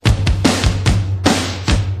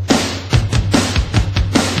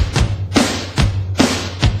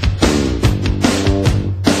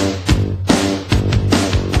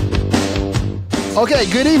Okay,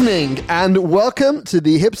 good evening and welcome to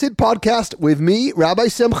the Hipsid podcast with me, Rabbi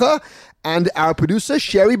Simcha, and our producer,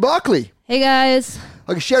 Sherry Barkley. Hey guys.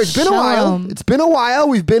 Okay, Sherry, it's been a Shalom. while. It's been a while.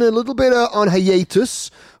 We've been a little bit on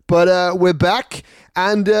hiatus, but we're back.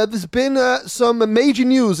 And there's been some major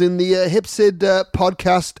news in the Hipsid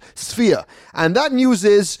podcast sphere. And that news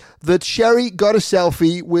is that Sherry got a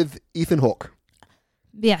selfie with Ethan Hawke.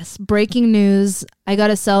 Yes, breaking news. I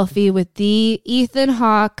got a selfie with the Ethan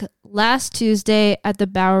Hawke last Tuesday at the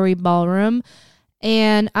Bowery Ballroom.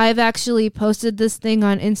 And I've actually posted this thing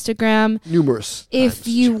on Instagram. Numerous If times.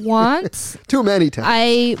 you want. Too many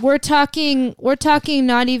times. We're talking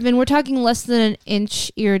less than an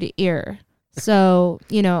inch ear to ear. So,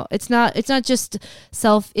 it's not just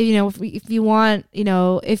if you want,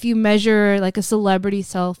 if you measure like a celebrity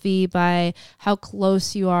selfie by how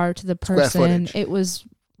close you are to the person, it was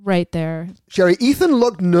right there. Sherry, Ethan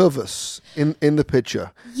looked nervous in the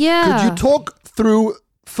picture. Yeah. Could you talk through,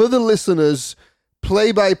 for the listeners,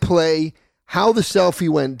 play by play, how the selfie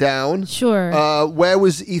went down? Sure. Where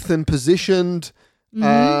was Ethan positioned?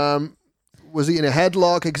 Mm-hmm. Was he in a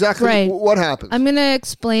headlock? Exactly Right. What happened? I'm going to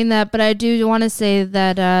explain that, but I do want to say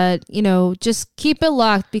that, just keep it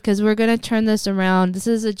locked because we're going to turn this around. This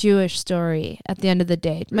is a Jewish story at the end of the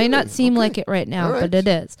day. It might not seem like it right now, but it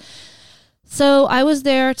is. So I was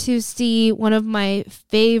there to see one of my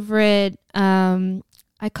favorite,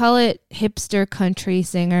 I call it hipster country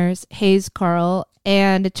singers, Hayes Carll.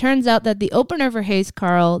 And it turns out that the opener for Hayes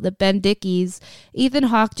Carll, the Ben Dickies, Ethan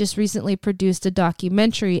Hawke just recently produced a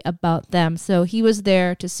documentary about them. So he was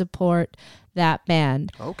there to support that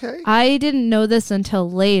band. Okay. I didn't know this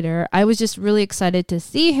until later. I was just really excited to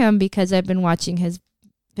see him because I've been watching his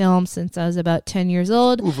film since I was about 10 years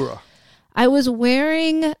old. Uvra. I was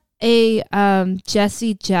wearing a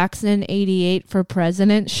Jesse Jackson 88 for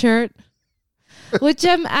President shirt, which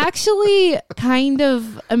I'm actually kind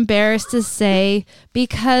of embarrassed to say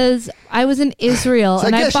because I was in Israel So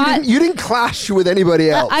and I guess I bought you didn't clash with anybody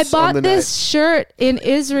else. I on bought the this shirt in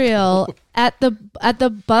Israel at the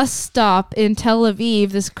bus stop in Tel Aviv,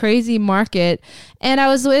 this crazy market, and I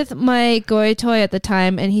was with my goy toy at the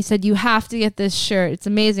time, and he said, "You have to get this shirt. It's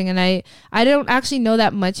amazing." And I don't actually know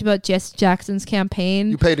that much about Jesse Jackson's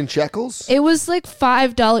campaign. You paid in shekels? It was like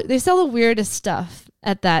 $5. They sell the weirdest stuff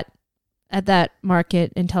at that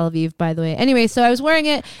market in Tel Aviv, by the way. Anyway, so I was wearing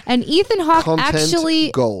it, and Ethan Hawke Content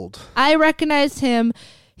actually, gold. I recognized him.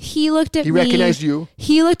 He looked at me. He recognized you?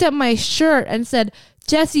 He looked at my shirt and said,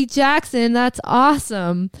 "Jesse Jackson, that's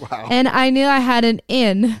awesome." Wow. And I knew I had an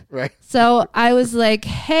in. Right. So I was like,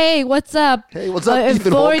 "Hey, what's up?" Hey, what's up,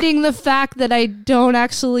 Ethan Hawke? Avoiding the fact that I don't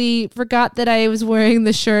actually forgot that I was wearing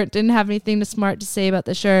the shirt, didn't have anything smart to say about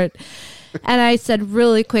the shirt. And I said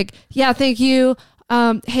really quick, "Yeah, thank you.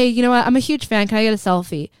 Hey, you know what? I'm a huge fan. Can I get a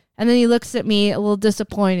selfie?" And then he looks at me a little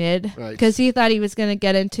disappointed because he thought he was going to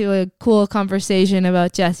get into a cool conversation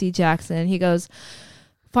about Jesse Jackson. He goes,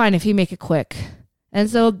 "Fine, if you make it quick." And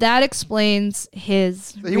so that explains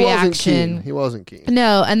his reaction. He wasn't keen.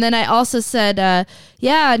 No, and then I also said,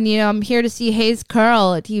 yeah, and I'm here to see Hayes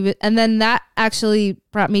Carll. And then that actually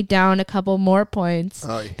brought me down a couple more points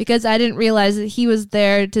because I didn't realize that he was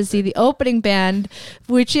there to see the opening band,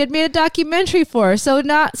 which he had made a documentary for. So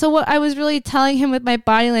what I was really telling him with my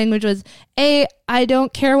body language was, A, I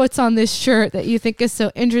don't care what's on this shirt that you think is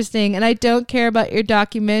so interesting, and I don't care about your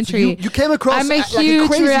documentary. So you came across I'm a like huge a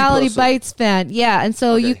crazy Reality person. Bites fan. Yeah, and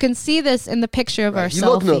so you can see this in the picture of our He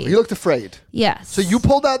looked selfie. nervous. He looked afraid. Yes. So you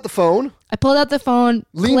pulled out the phone. I pulled out the phone,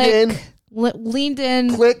 Leaned leaned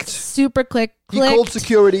in, Clicked. super clicked. He called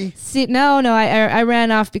security. See, no, I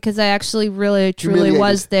ran off because I actually really, truly Humiliated.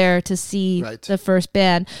 was there to see Right. the first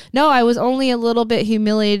band. No, I was only a little bit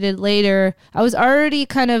humiliated later. I was already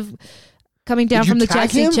kind of coming down Did you from the tag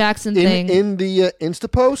Jesse him Jackson in, thing. in the Insta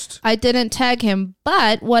post? I didn't tag him,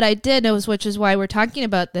 but what I did, which is why we're talking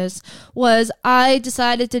about this, was I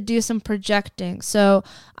decided to do some projecting. So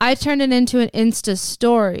I turned it into an Insta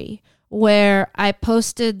story where I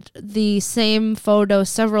posted the same photo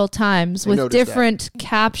several times with different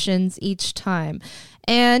captions each time.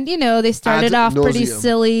 And, they started off pretty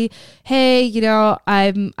silly. Hey,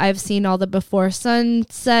 I've seen all the Before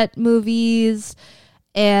Sunset movies.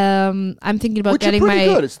 I'm thinking about Which getting are pretty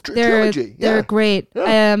my good. It's trilogy. They're great.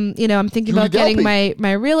 Yeah. I'm thinking Julie about getting Delpy.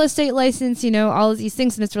 my real estate license, all of these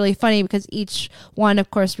things, and it's really funny because each one,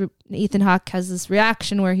 of course, Ethan Hawke has this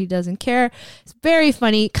reaction where he doesn't care. It's very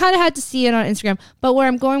funny. Kind of had to see it on Instagram, but where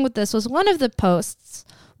I'm going with this was one of the posts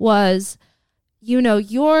was,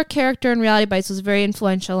 your character in Reality Bites was very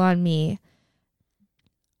influential on me,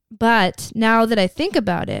 but now that I think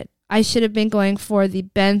about it, I should have been going for the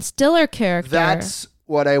Ben Stiller character. That's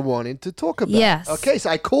what I wanted to talk about. Yes. Okay, so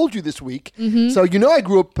I called you this week. Mm-hmm. So I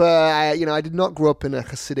grew up. I did not grow up in a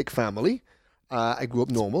Hasidic family. I grew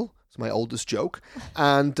up normal. It's my oldest joke.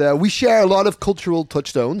 And we share a lot of cultural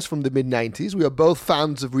touchstones from the mid-90s. We are both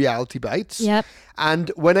fans of Reality Bites. Yep. And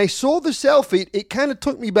when I saw the selfie, it kind of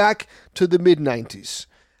took me back to the mid-90s.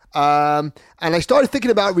 And I started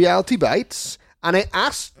thinking about Reality Bites. And I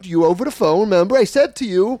asked you over the phone, remember? I said to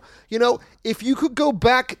you, if you could go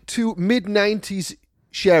back to mid-90s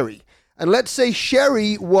Sherry, and let's say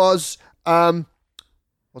Sherry was,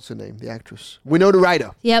 what's her name, the actress? Winona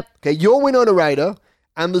Ryder. Yep. Okay, you're Winona Ryder.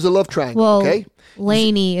 And there's a love triangle, Well, okay?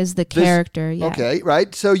 Lainey is the character, yeah. Okay,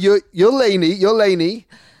 right. So you're Lainey.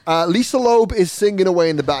 Lisa Loeb is singing away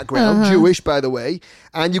in the background, Jewish, by the way.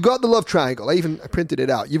 And you've got the love triangle. I printed it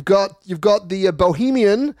out. You've got the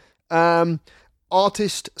bohemian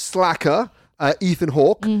artist slacker, Ethan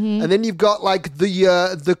Hawke. And then you've got like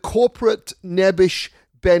the corporate nebbish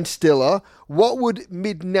Ben Stiller. What would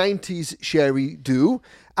mid-90s Sherry do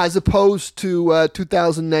as opposed to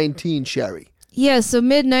 2019 Sherry? Yeah, so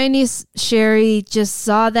mid-90s Sherry just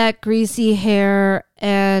saw that greasy hair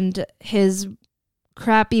and his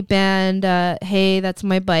crappy band, Hey, That's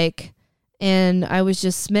My Bike, and I was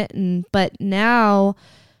just smitten. But now,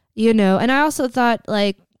 and I also thought,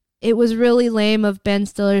 like, it was really lame of Ben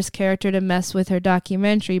Stiller's character to mess with her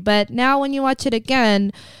documentary. But now when you watch it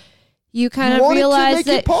again, you kind of realize to make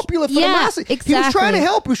that... it popular for the masses. Exactly. He was trying to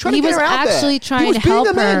help. He was trying to get her out there. He was actually trying to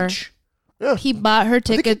help her. Yeah. He bought her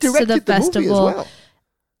tickets to the festival. As well.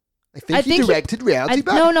 I think he directed Reality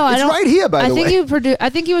Bites. No, it's I don't. Right here, by the way. I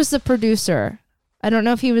think he was the producer. I don't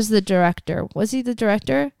know if he was the director. Was he the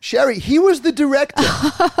director? Sherry, he was the director.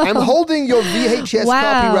 I'm holding your VHS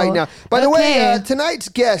copy right now. By the way, tonight's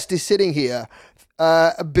guest is sitting here,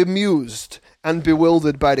 bemused and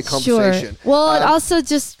bewildered by the conversation. Sure. Well, also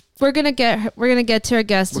just we're gonna get to our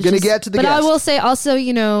guest. We're gonna get to the guest. But I will say also,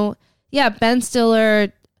 Ben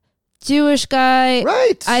Stiller, Jewish guy.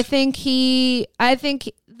 Right. I think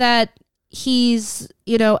that he's,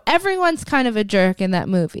 everyone's kind of a jerk in that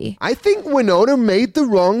movie. I think Winona made the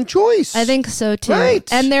wrong choice. I think so too.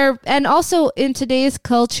 Right. And also in today's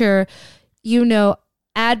culture,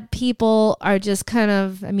 ad people are just kind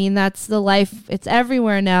of, that's the life. It's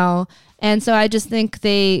everywhere now. And so I just think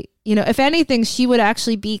they, if anything, she would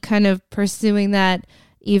actually be kind of pursuing that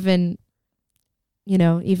even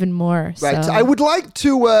more. Right. So. I would like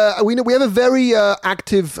to, we have a very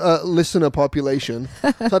active listener population.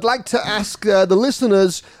 So I'd like to ask the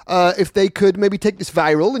listeners if they could maybe take this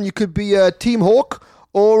viral, and you could be Team Hawke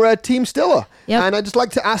or Team Stiller. Yep. And I'd just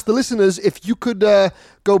like to ask the listeners if you could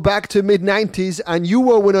go back to mid-90s and you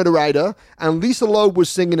were Winona Ryder and Lisa Loeb was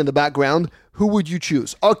singing in the background, who would you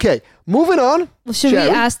choose? Okay, moving on. Well, should Sherry,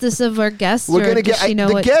 we ask this of our guest? We're going to get...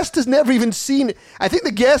 the guest has never even seen... I think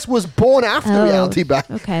the guest was born after Reality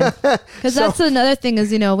Bites. Okay. Because that's another thing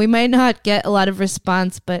is, we might not get a lot of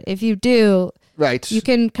response, but if you do... Right. You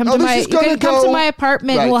can come to my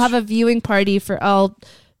apartment. Right. We'll have a viewing party for all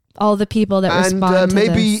the people that respond to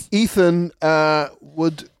maybe this. Ethan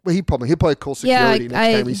would... Well, he'll probably call security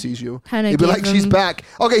next time he sees you. He'll be like, she's back.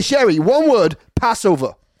 Okay, Sherry, one word,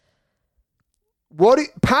 Passover.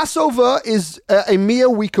 Passover is a mere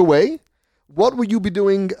week away. What will you be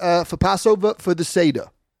doing for Passover for the Seder?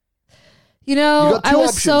 You got two I was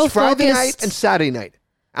options, so Friday focused, night and Saturday night.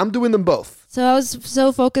 I'm doing them both. So I was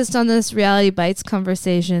so focused on this Reality Bites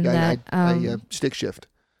conversation that I stick shift.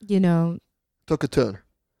 Took a turn.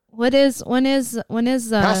 When is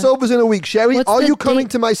Passover's in a week. Sherry, are you coming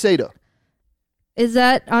to my Seder? Is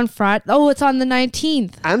that on Friday? Oh, it's on the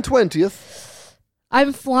 19th. And 20th.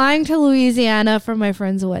 I'm flying to Louisiana for my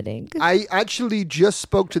friend's wedding. I actually just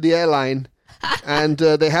spoke to the airline and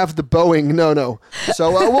they have the Boeing. No. So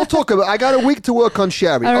we'll talk about it. I got a week to work on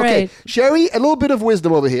Sherry. All okay, right. Sherry, a little bit of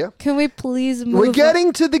wisdom over here. Can we please move We're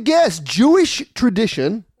getting to the guest. Jewish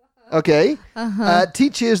tradition,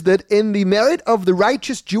 teaches that in the merit of the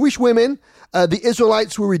righteous Jewish women, the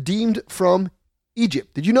Israelites were redeemed from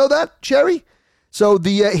Egypt. Did you know that, Sherry? So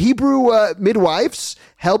the Hebrew midwives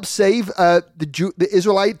helped save the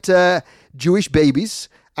Israelite Jewish babies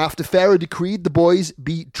after Pharaoh decreed the boys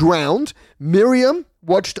be drowned. Miriam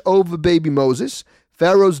watched over baby Moses.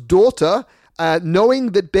 Pharaoh's daughter,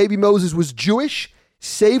 knowing that baby Moses was Jewish,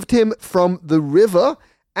 saved him from the river.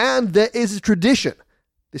 And there is a tradition.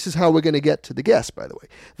 This is how we're going to get to the guest, by the way.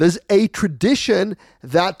 There's a tradition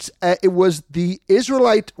that it was the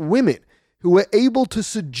Israelite women who were able to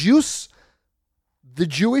seduce the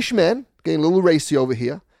Jewish men, getting a little racy over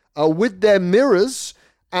here, with their mirrors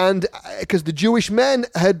And because the Jewish men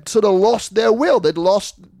had sort of lost their will. They'd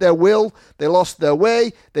lost their will, they lost their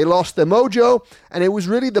way, they lost their mojo. And it was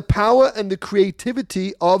really the power and the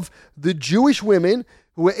creativity of the Jewish women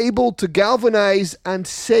who were able to galvanize and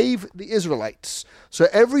save the Israelites. So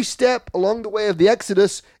every step along the way of the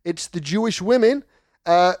Exodus, it's the Jewish women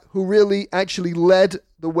who really actually led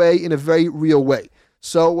the way in a very real way.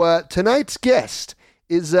 So tonight's guest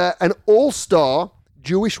is an all-star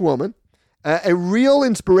Jewish woman, a real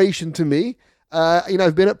inspiration to me.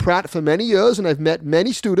 I've been at Pratt for many years and I've met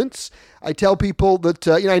many students. I tell people that,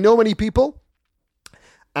 I know many people,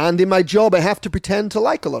 and in my job I have to pretend to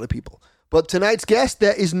like a lot of people. But tonight's guest,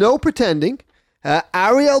 there is no pretending.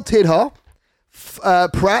 Ariel Tidhar,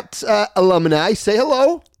 Pratt alumni. Say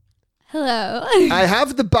hello. Hello. I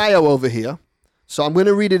have the bio over here, so I'm going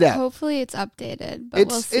to read it out. Hopefully it's updated, but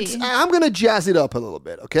we'll see. I'm going to jazz it up a little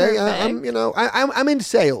bit, okay? I'm in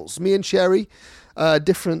sales. Me and Sherry,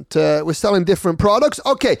 we're selling different products.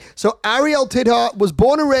 Okay, so Ariel Tidhar was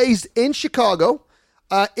born and raised in Chicago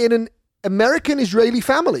in an American-Israeli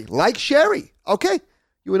family, like Sherry, okay?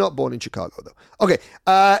 You were not born in Chicago, though. Okay,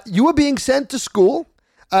 you were being sent to school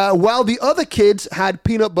while the other kids had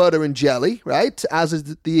peanut butter and jelly, right? As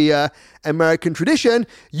is the American tradition.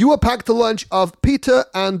 You were packed a lunch of pita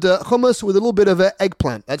and hummus with a little bit of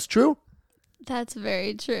eggplant. That's true? That's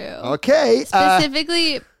very true. Okay.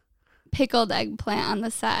 Specifically, pickled eggplant on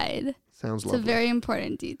the side. Sounds It's lovely. a very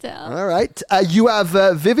important detail. All right. You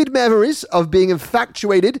have vivid memories of being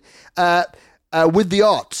infatuated with the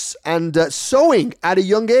arts and sewing at a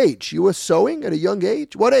young age. You were sewing at a young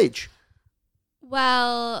age? What age?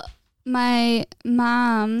 Well, my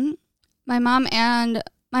mom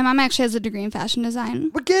actually has a degree in fashion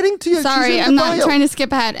design. We're getting to you. Sorry, I'm not trying to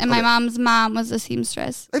skip ahead. And my mom's mom was a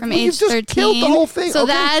seamstress from age 13. You just killed the whole thing. So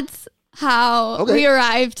okay. that's how we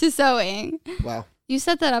arrived to sewing. Wow. You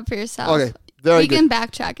set that up for yourself. Okay, very good. We can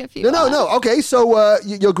backtrack if you want. No. Okay, so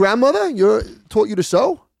your grandmother taught you to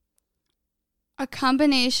sew? A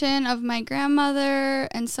combination of my grandmother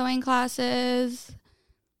and sewing classes.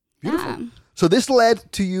 Beautiful. Yeah. So this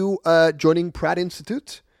led to you joining Pratt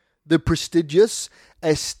Institute, the prestigious,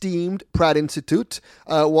 esteemed Pratt Institute,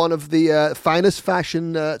 one of the finest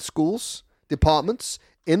fashion schools, departments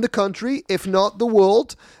in the country, if not the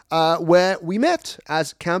world, where we met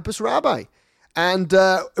as campus rabbi. And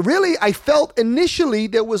really, I felt initially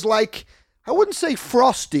there was like, I wouldn't say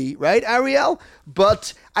frosty, right, Ariel?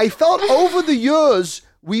 But I felt over the years,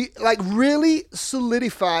 we like really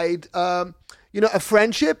solidified a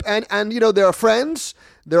friendship, and there are friends,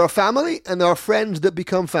 there are family, and there are friends that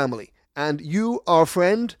become family. And you are a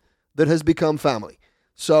friend that has become family.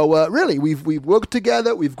 So really, we've worked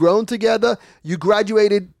together, we've grown together. You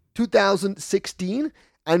graduated 2016,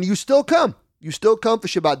 and you still come. You still come for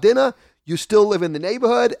Shabbat dinner. You still live in the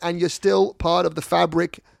neighborhood, and you're still part of the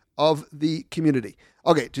fabric of the community.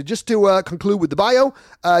 Okay, to conclude with the bio,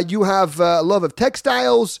 you have a love of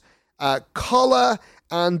textiles, color,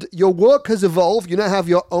 and your work has evolved. You now have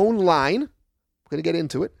your own line. I'm going to get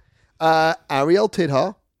into it.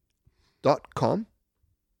 ArielTidhar.com.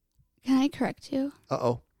 Can I correct you?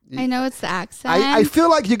 Uh-oh. I know it's the accent. I feel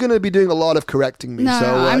like you're going to be doing a lot of correcting me. No,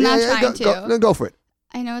 I'm not trying to. Go for it.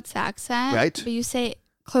 I know it's the accent. Right. But you say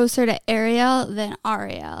closer to Ariel than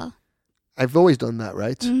Ariel. I've always done that,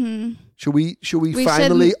 right? Mm-hmm. Should we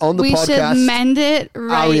finally on the podcast? We should mend it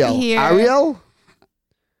right Ariel. here. Ariel?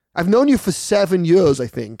 I've known you for 7 years, I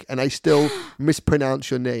think, and I still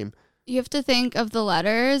mispronounce your name. You have to think of the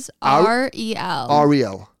letters R-E-L.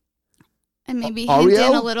 Ariel. And maybe Ariel?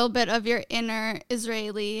 hint in a little bit of your inner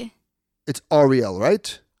Israeli It's Ariel,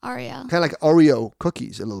 right? Ariel. Kind of like Oreo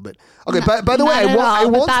cookies a little bit. Okay, by the way,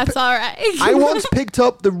 that's all right. I once picked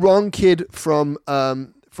up the wrong kid from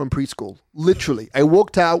preschool. Literally, I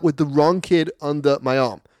walked out with the wrong kid under my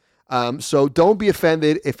arm. So don't be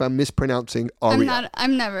offended if I'm mispronouncing Ariel.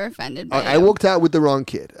 I'm never offended by I walked out with the wrong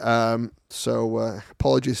kid. So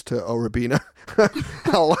apologies to Rabina.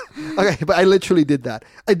 Okay, but I literally did that.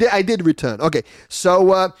 I did return. Okay,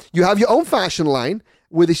 so you have your own fashion line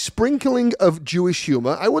with a sprinkling of Jewish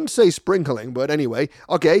humor. I wouldn't say sprinkling, but anyway.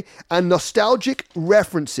 Okay, and nostalgic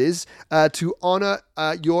references to honor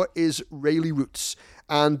your Israeli roots.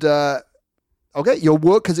 And okay, your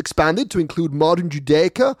work has expanded to include modern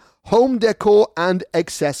Judaica, home decor, and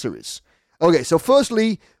accessories. Okay, so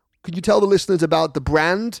firstly, could you tell the listeners about the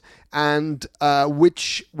brand and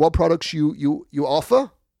what products you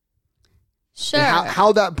offer? Sure. And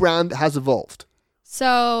how that brand has evolved.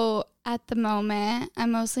 So at the moment,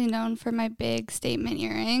 I'm mostly known for my big statement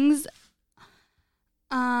earrings.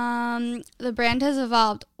 The brand has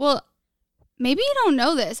evolved. Well, maybe you don't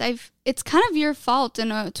know this. It's kind of your fault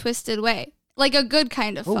in a twisted way, like a good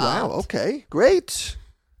kind of fault. Wow. Okay. Great.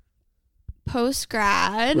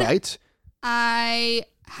 Post-grad, Right. I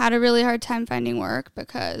had a really hard time finding work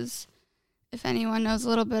because if anyone knows a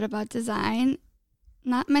little bit about design,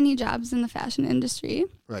 not many jobs in the fashion industry.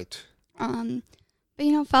 Right.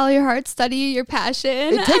 But follow your heart, study your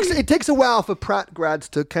passion. It takes a while for Pratt grads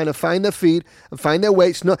to kind of find their feet and find their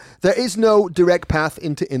way. There is no direct path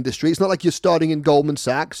into industry. It's not like you're starting in Goldman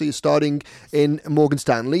Sachs or you're starting in Morgan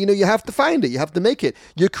Stanley. You have to find it. You have to make it.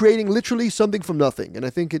 You're creating literally something from nothing. And I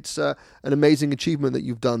think it's an amazing achievement that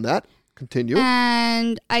you've done that. Continue.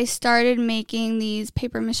 And I started making these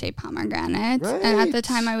paper mache pomegranates. Right. And at the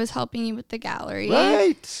time I was helping you with the gallery.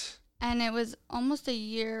 Right. And it was almost a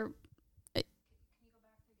year.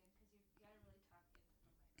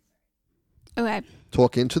 Okay.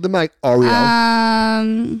 Talk into the mic, Ariel.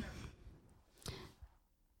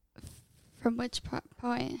 From which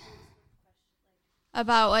point?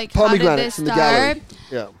 About how did Pomegranates this in the gallery. start?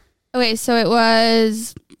 Yeah. Okay, so it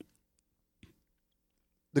was.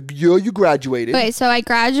 The year you graduated. Okay, so I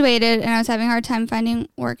graduated and I was having a hard time finding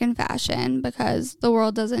work in fashion because the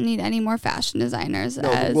world doesn't need any more fashion designers.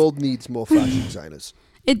 No, the world needs more fashion designers.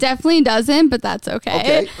 It definitely doesn't, but that's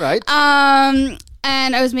okay. Okay, right.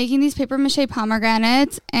 And I was making these paper mache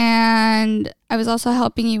pomegranates, and I was also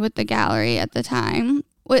helping you with the gallery at the time.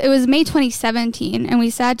 It was May 2017, and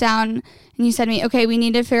we sat down, and you said to me, okay, we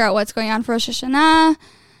need to figure out what's going on for Rosh Hashanah.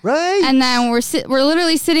 Right. And then we're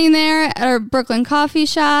literally sitting there at our Brooklyn coffee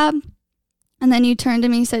shop, and then you turned to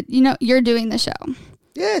me and said, you're doing the show.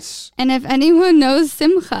 Yes. And if anyone knows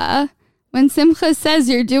Simcha, when Simcha says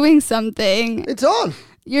you're doing something, It's on.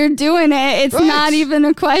 you're doing it. It's Right. not even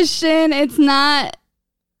a question. It's not,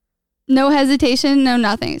 no hesitation, no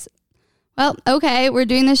nothing. Well, okay, we're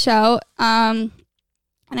doing the show. And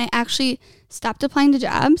I actually stopped applying to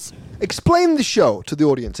jobs. Explain the show to the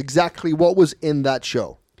audience. Exactly what was in that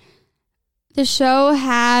show. The show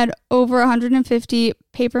had over 150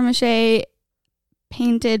 paper mache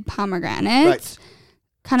painted pomegranates. Right.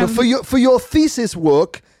 Kind So of for your thesis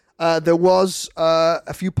work, there was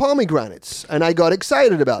a few pomegranates, and I got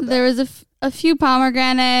excited about that. there was a few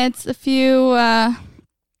pomegranates, a few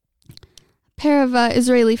pair of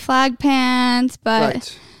Israeli flag pants,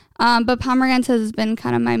 but Right. pomegranates has been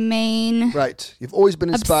kind of my main Right. You've always been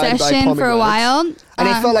inspired by obsession pomegranates. for a while. And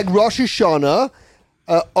it felt like Rosh Hashanah,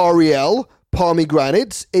 Ariel,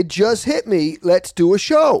 pomegranates. It just hit me. Let's do a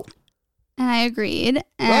show. And I agreed.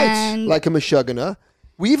 Right. And Like a Meshuggah.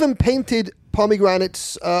 We even painted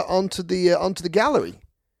pomegranates onto the gallery.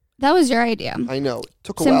 that was your idea. I know. It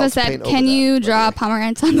took a while Simba to said, paint over can that, you but draw anyway.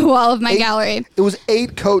 pomegranates on the wall of my gallery? It was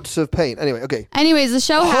 8 coats of paint. Anyway, okay. Anyways, the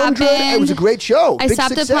show 100. happened. It was a great show. I Big stopped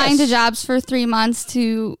success. applying to jobs for 3 months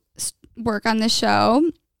to work on the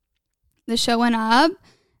show. The show went up.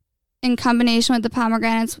 In combination with the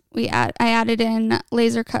pomegranates, I added in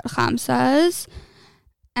laser cut khamsas.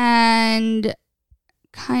 And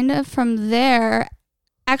kind of from there,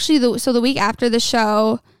 actually, the week after the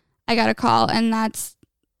show, I got a call, and that's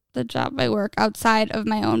the job I work outside of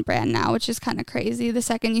my own brand now, which is kind of crazy. The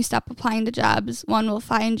second you stop applying to jobs, one will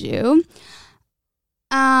find you.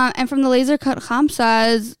 And from the laser cut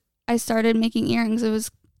khamsas, I started making earrings. It was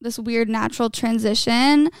this weird natural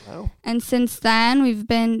transition. Wow. And since then, we've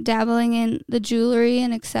been dabbling in the jewelry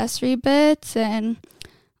and accessory bits and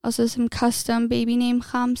also some custom baby name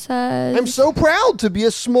khamsas. I'm so proud to be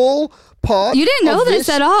a small part. You didn't know of this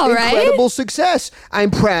at all, right? Incredible success. I'm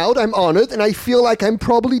proud. I'm honored, and I feel like I'm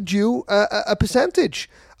probably due a percentage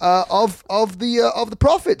of the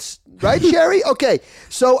profits. Right, Sherry? Okay.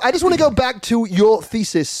 So I just want to go back to your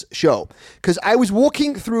thesis show because I was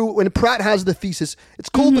walking through when Pratt has the thesis. It's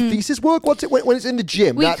called the thesis work. What's it when it's in the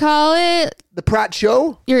gym? We call it the Pratt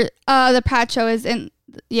show. the Pratt show is in.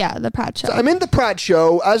 Yeah, the Pratt show. So I'm in the Pratt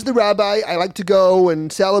show. As the rabbi, I like to go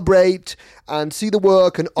and celebrate and see the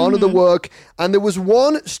work and honor the work. And there was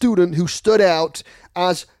one student who stood out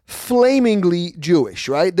as flamingly Jewish,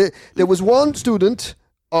 right? There was one student,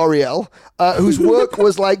 Ariel, whose work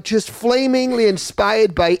was like just flamingly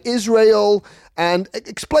inspired by Israel. And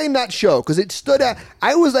explain that show because it stood out.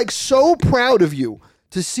 I was like so proud of you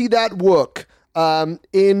to see that work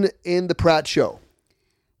in the Pratt show.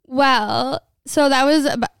 Well, so that was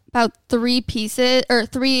about 3 pieces or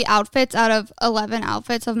 3 outfits out of 11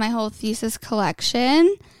 outfits of my whole thesis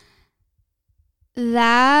collection.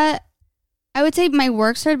 That I would say my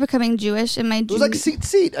work started becoming Jewish in my. It was like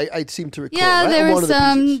seat. I seem to recall. Yeah, right? there On was one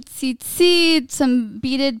of the pieces. some tzitzit, some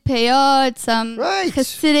beaded peyot, some Right.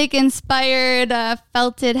 Hasidic inspired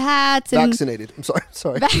felted hats, and Vaccinated. I'm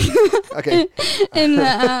sorry. Okay. and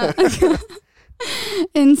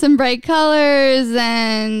in some bright colors,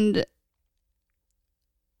 and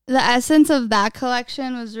the essence of that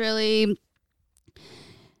collection was really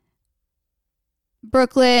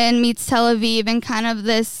Brooklyn meets Tel Aviv and kind of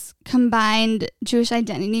this combined Jewish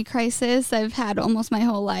identity crisis I've had almost my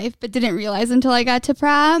whole life, but didn't realize until I got to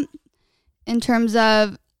Pratt, in terms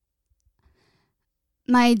of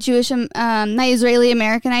my my Israeli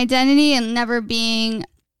American identity and never being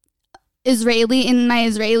Israeli in my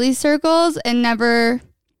Israeli circles, and never,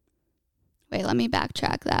 wait, let me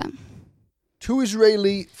backtrack that. Too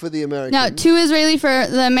Israeli for the Americans. No, too Israeli for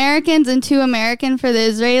the Americans and too American for the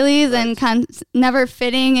Israelis, right. And never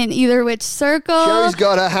fitting in either which circle. Sherry's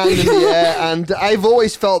got her hand in the air, and I've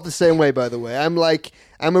always felt the same way, by the way.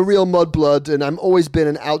 I'm a real mudblood, and I've always been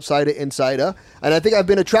an outsider-insider, and I think I've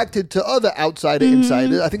been attracted to other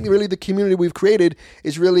outsider-insiders. I think really the community we've created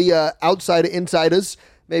is really outsider-insiders.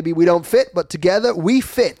 Maybe we don't fit, but together we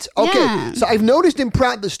fit. Okay, yeah. So I've noticed in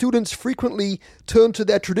Pratt that students frequently turn to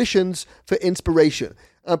their traditions for inspiration.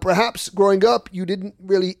 Perhaps growing up, you didn't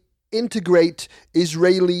really integrate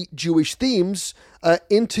Israeli Jewish themes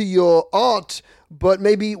into your art, but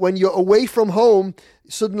maybe when you're away from home,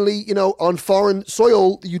 suddenly, on foreign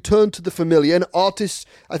soil, you turn to the familiar. And artists,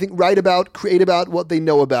 I think, create about what they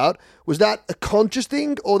know about. Was that a conscious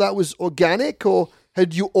thing, or that was organic, or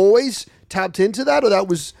had you always tapped into that, or that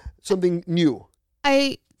was something new?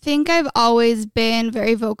 I think I've always been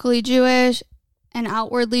very vocally Jewish and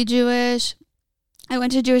outwardly Jewish. I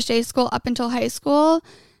went to Jewish day school up until high school,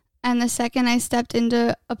 and the second I stepped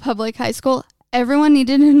into a public high school, everyone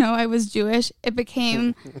needed to know I was Jewish. It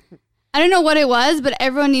became, I don't know what it was, but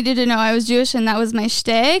everyone needed to know I was Jewish, and that was my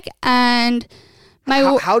shtick. And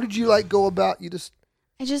how did you go about,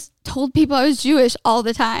 I just told people I was Jewish all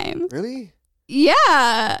the time. Really?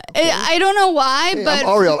 Yeah. Okay. I don't know why, but... I'm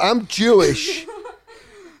Ariel. I'm Jewish.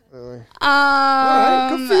 All right,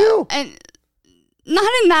 good for you. And not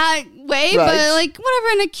in that way, right. But whatever,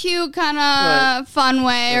 in a cute kind of right. Fun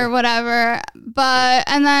way or whatever. But,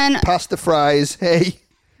 and then... Pass the fries. Hey.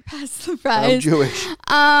 Pass the fries. I'm Jewish.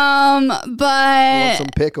 But... Want some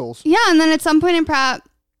pickles. Yeah, and then at some point in Pratt,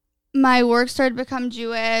 my work started to become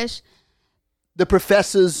Jewish. The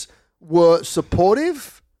professors were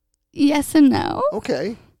supportive? Yes and no.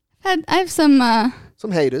 Okay. I have some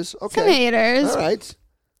haters. Okay. Some haters. All right.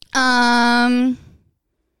 And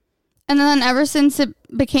then ever since it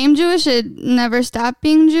became Jewish, it never stopped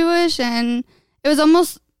being Jewish, and it was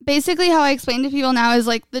almost basically how I explain to people now is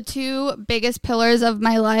the two biggest pillars of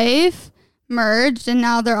my life merged, and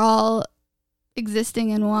now they're all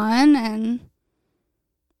existing in one, and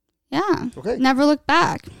yeah. Okay. Never looked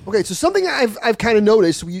back. Okay, so something I've kind of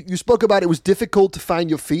noticed, you spoke about it was difficult to find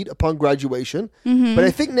your feet upon graduation, but I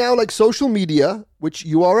think now social media, which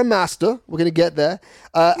you are a master, we're going to get there,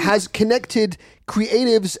 has connected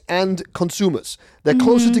creatives and consumers. They're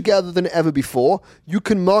closer together than ever before. You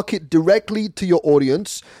can market directly to your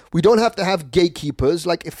audience. We don't have to have gatekeepers.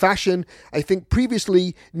 Fashion, I think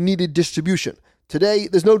previously needed distribution. Today,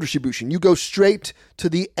 there's no distribution. You go straight to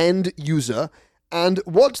the end user. And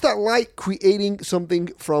what's that like, creating something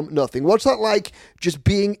from nothing? What's that like, just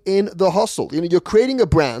being in the hustle? You're creating a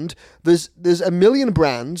brand. There's a million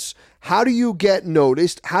brands. How do you get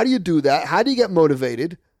noticed? How do you do that? How do you get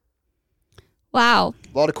motivated? Wow.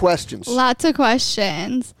 A lot of questions. Lots of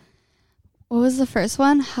questions. What was the first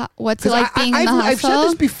one? What's it like being in the hustle? I've said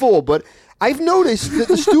this before, but I've noticed that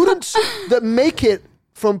the students that make it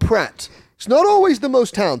from Pratt, it's not always the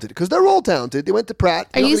most talented, because they're all talented. They went to Pratt.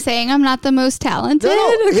 Are you saying I'm not the most talented?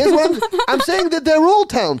 No. Here's what I'm saying, that they're all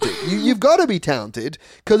talented. You've got to be talented,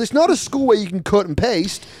 because it's not a school where you can cut and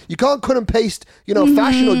paste. You can't cut and paste,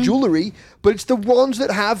 fashion or jewelry, but it's the ones that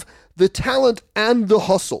have the talent and the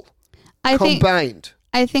hustle combined.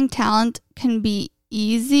 I think talent can be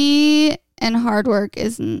easy, and hard work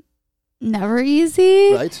is never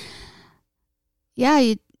easy. Right. Yeah,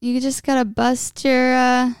 you just got to bust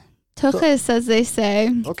your... Tuchis, as they say.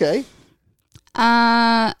 Okay.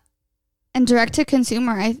 And direct to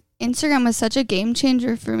consumer. Instagram was such a game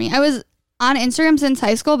changer for me. I was on Instagram since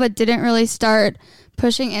high school, but didn't really start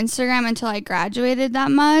pushing Instagram until I graduated that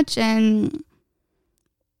much. And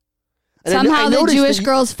somehow the Jewish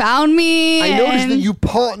girls found me. I noticed that you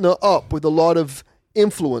partner up with a lot of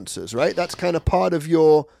influencers, right? That's kind of part of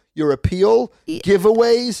your appeal.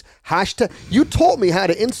 Giveaways, hashtag. You taught me how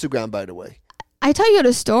to Instagram, by the way. I taught you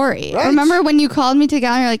a story. Right. Remember when you called me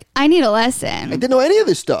together? You're like, I need a lesson. I didn't know any of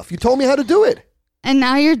this stuff. You told me how to do it. And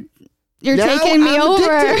now you're taking me over.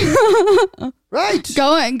 Right.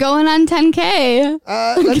 Going on 10K.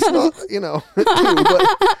 That's not,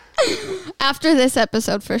 but After this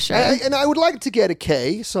episode, for sure. And I would like to get a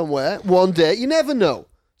K somewhere one day. You never know.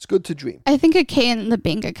 It's good to dream. I think a K in the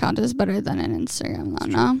bank account is better than an Instagram, though,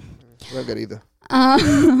 no? I don't get either.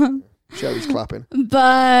 Sherry's clapping.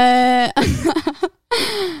 But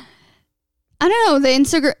I don't know. The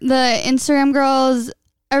Instagram girls,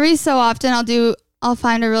 every so often I'll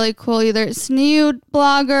find a really cool either snood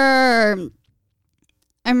blogger, or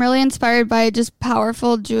I'm really inspired by just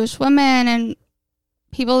powerful Jewish women and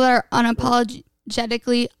people that are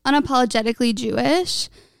unapologetically Jewish,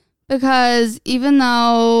 because even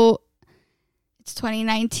though it's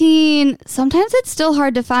 2019, sometimes it's still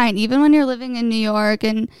hard to find, even when you're living in New York,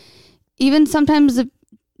 and even sometimes the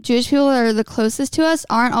Jewish people that are the closest to us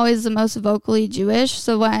aren't always the most vocally Jewish.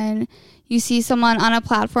 So when you see someone on a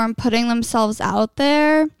platform putting themselves out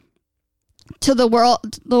there to the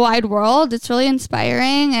wide world, it's really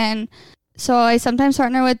inspiring. And so I sometimes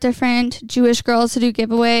partner with different Jewish girls to do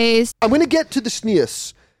giveaways. I'm going to get to the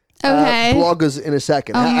SNEAS bloggers in a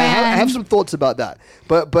second. I have some thoughts about that.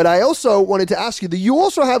 But I also wanted to ask you that you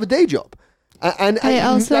also have a day job. And I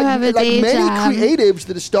also have a day many job. creatives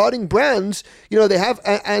that are starting brands, they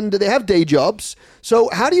have day jobs.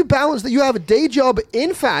 So how do you balance that? You have a day job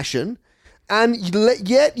in fashion, and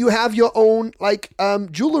yet you have your own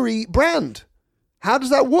jewelry brand. How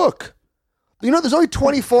does that work? There's only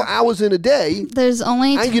 24 hours in a day. There's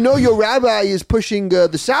only... And your rabbi is pushing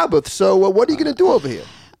the Sabbath. So what are you going to do over here?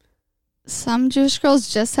 Some Jewish girls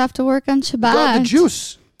just have to work on Shabbat. Got the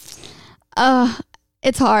juice.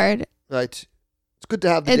 It's hard. Right. It's good to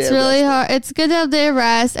have the day It's really hard. It's good to have the day of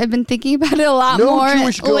rest. I've been thinking about it a lot more No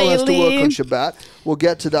Jewish girl lately. has to work on Shabbat. We'll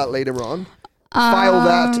get to that later on. File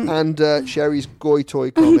that and Sherry's goy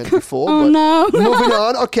toy comment before. Oh, no. Moving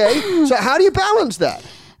on. Okay. So how do you balance that?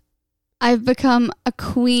 I've become a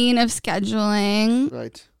queen of scheduling.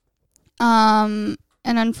 Right.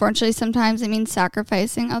 And unfortunately, sometimes it means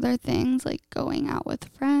sacrificing other things, like going out with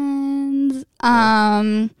friends.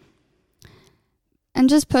 And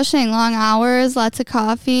just pushing long hours, lots of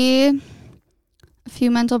coffee, a few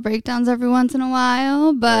mental breakdowns every once in a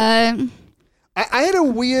while. But I had a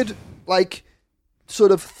weird,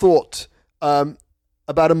 sort of thought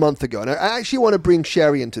about a month ago, and I actually want to bring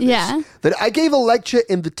Sherry into this. Yeah. That I gave a lecture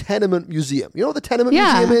in the Tenement Museum. You know what the Tenement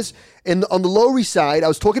Museum is? On the Lower East Side. I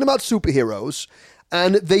was talking about superheroes,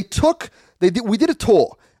 and we did a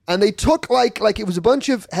tour. And they took it was a bunch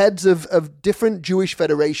of heads of different Jewish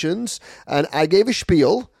federations, and I gave a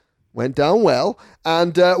spiel, went down well,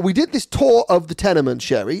 and we did this tour of the tenement,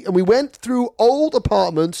 Sherry, and we went through old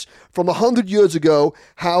apartments from 100 years ago,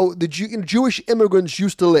 how the Jewish immigrants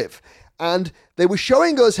used to live. And they were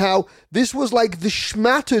showing us how this was like the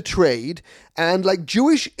schmatter trade, and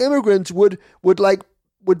Jewish immigrants would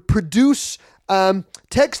produce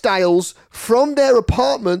textiles from their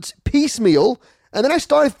apartments piecemeal. And then I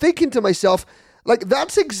started thinking to myself,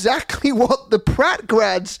 that's exactly what the Pratt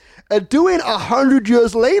grads are doing 100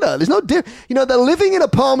 years later. There's no they're living in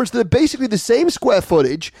apartments that are basically the same square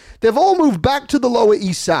footage. They've all moved back to the Lower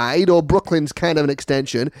East Side, or Brooklyn's kind of an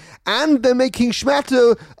extension, and they're making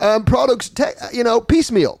schmatter products,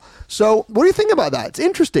 piecemeal. So what do you think about that? It's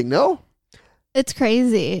interesting, no? it's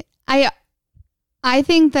crazy. I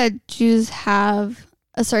think that Jews have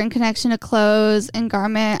a certain connection to clothes and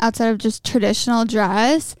garment outside of just traditional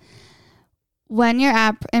dress. When you're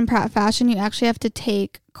in Pratt Fashion, you actually have to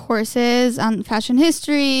take courses on fashion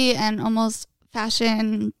history and almost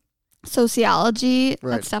fashion sociology.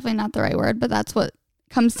 Right. That's definitely not the right word, but that's what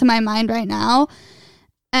comes to my mind right now.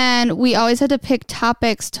 And we always had to pick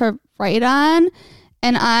topics to write on.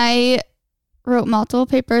 And I wrote multiple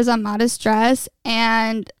papers on modest dress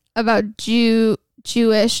and about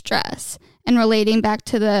Jewish dress and relating back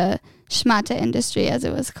to the shmata industry, as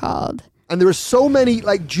it was called. And there are so many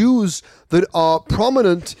Jews that are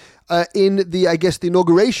prominent in the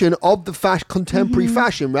inauguration of the contemporary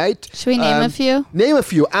fashion, right? Should we name a few? Name a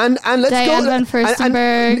few, and let's Diane go. van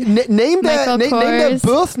Furstenberg, and name Michael their Kors.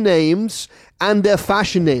 birth names and their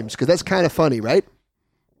fashion names, because that's kind of funny, right?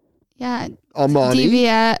 Yeah. Armani.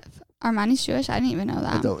 DVF. Armani's Jewish? I didn't even know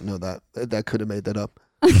that. I don't know that. That could have made that up.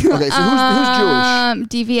 Okay, so who's Jewish?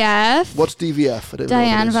 DVF. What's DVF? I don't know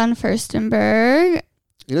Diane what it is. van Furstenberg.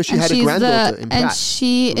 You know, she had a granddaughter in and Pratt.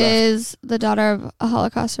 she left. is the daughter of a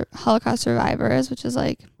Holocaust survivors, which is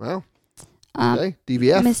Wow. Okay,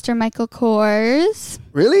 DVF. Mr. Michael Kors.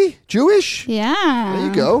 Really? Jewish? Yeah. There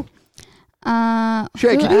you go.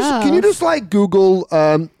 Sherry, who can you else? just Google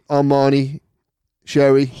Armani,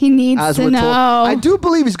 Sherry? He needs as to we're know. I do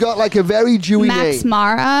believe he's got a very Jewy Max name.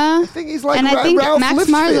 Mara. I think he's and I think Ralph Max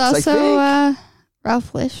Mara is Lifshitz, I also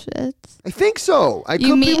Ralph Lifshitz. I think so. I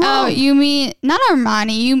could be wrong. Oh, you mean not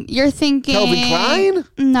Armani? You're thinking Calvin Klein?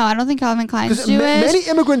 No, I don't think Calvin Klein's Because Jewish. many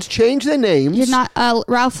immigrants change their names. You're not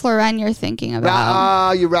Ralph Lauren. You're thinking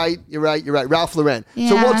about. You're right. Ralph Lauren. Yeah.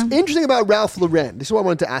 So what's interesting about Ralph Lauren? This is what I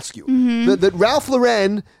wanted to ask you. That Ralph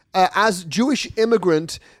Lauren, as Jewish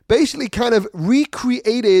immigrant, basically kind of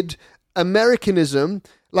recreated Americanism,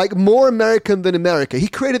 like more American than America. He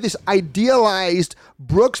created this idealized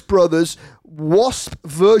Brooks Brothers WASP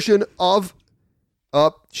version of.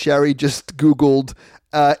 Sherry just Googled,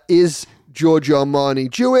 is Giorgio Armani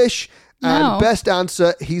Jewish? And No. best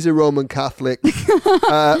answer, he's a Roman Catholic.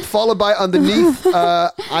 Followed by underneath,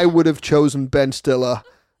 I would have chosen Ben Stiller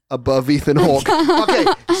above Ethan Hawke. Okay,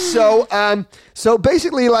 so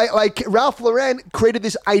basically, like Ralph Lauren created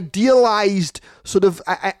this idealized sort of,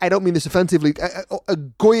 I don't mean this offensively, a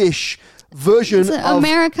goyish version of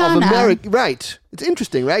Americana. America. Right. It's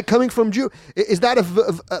interesting, right? Coming from Jew. Is that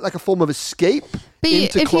like a form of escape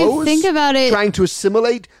into if clothes? you think about it, trying to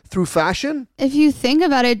assimilate through fashion? if you think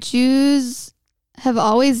about it, Jews have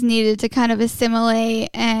always needed to kind of assimilate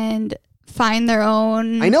and find their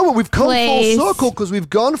own. I know, but we've come place. full circle because we've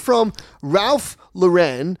gone from Ralph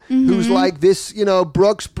Lauren, who's like this,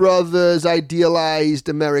 Brooks Brothers idealized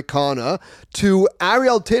Americana, to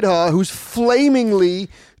Ariel Tidhar, who's flamingly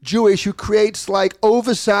Jewish, who creates like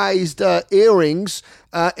oversized earrings.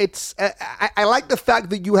 I like the fact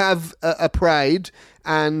that you have a pride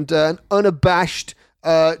and an unabashed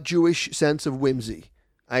Jewish sense of whimsy.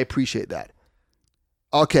 I appreciate that.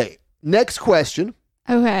 Okay, next question.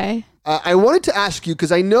 Okay. I wanted to ask you,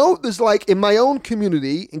 because I know there's like in my own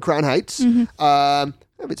community in Crown Heights,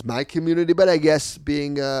 if it's my community, but I guess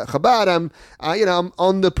being Chabad, I'm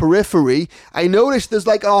on the periphery. I noticed there's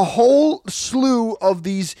like a whole slew of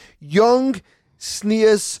these young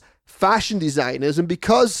sneers fashion designers, and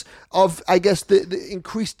because of, I guess, the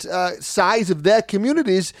increased size of their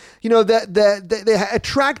communities, they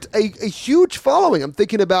attract a huge following. I'm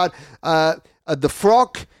thinking about The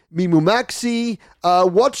Frock, Mimu Maxi.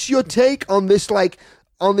 What's your take on this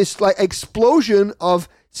explosion of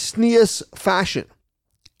sneers fashion?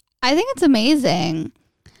 I think it's amazing.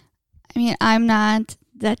 I mean, I'm not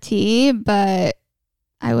Dati, but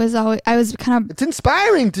I was kind of. It's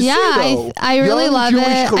inspiring to see, though. I really Young love Jewish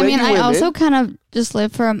it. I mean, I women. also kind of just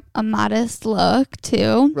live for a modest look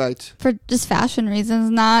too, Right. for just fashion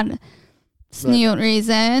reasons, not snoot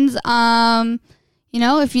reasons.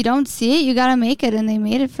 If you don't see it, you got to make it, and they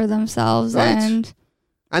made it for themselves, Right.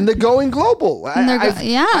 And they're going global.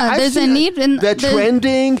 There's a need. They're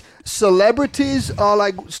trending. Celebrities are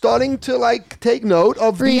like starting to like take note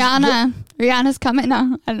of Rihanna. Rihanna's coming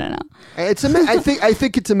now. I don't know. It's I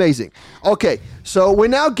think it's amazing. Okay, so we're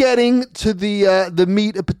now getting to the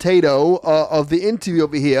meat and potato of the interview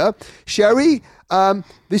over here. Sherry,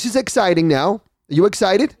 this is exciting now. Are you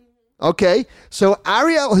excited? Okay, so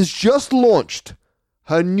Ariel has just launched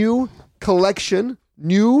her new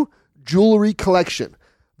jewelry collection.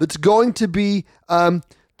 That's going to be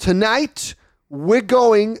tonight. We're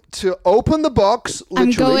going to open the box.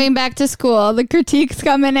 Literally. I'm going back to school. The critique's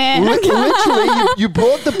coming in. Literally, you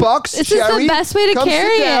brought the box. This Sherry, is the best way to come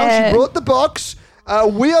carry sit down. it. She brought the box.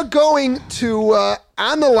 We are going to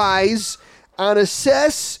analyze and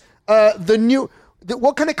assess the new.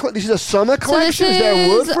 What kind of this is a summer collection? Is there a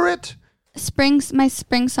word for it? My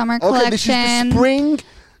spring summer collection. Okay, this is the spring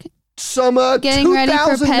summer Getting ready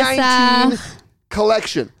for 2019 Pesach.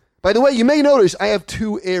 collection. By the way, you may notice I have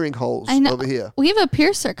 2 earring holes over here. We have a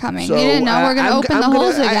piercer coming. So, you didn't know we're going to open the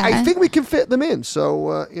holes again. I think we can fit them in.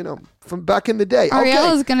 So, from back in the day.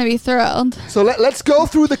 Ariel is going to be thrilled. So let's go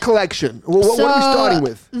through the collection. What are we starting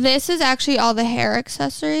with? This is actually all the hair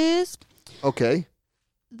accessories. Okay.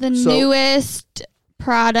 The newest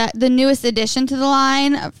product, the newest addition to the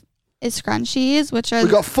line is scrunchies, which are... We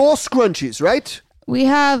got 4 scrunchies, right? We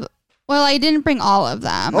have... Well, I didn't bring all of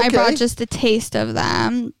them. Okay. I brought just a taste of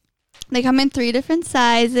them. They come in 3 different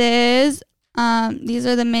sizes. These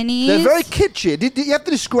are the minis. They're very kitschy. You have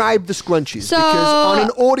to describe the scrunchies because on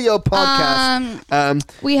an audio podcast,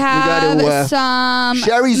 we have some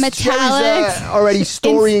Sherry's already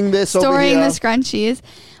storing this over here. Storing the scrunchies.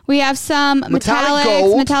 We have some metallic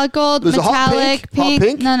gold, There's metallic a hot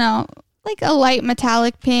pink. No, like a light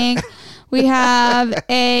metallic pink. We have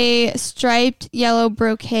a striped yellow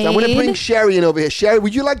brocade. I'm going to bring Sherry in over here. Sherry,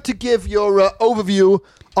 would you like to give your overview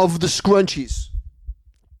of the scrunchies?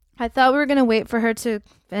 I thought we were going to wait for her to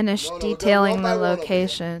finish detailing the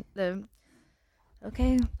location.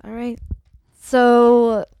 Okay, all right.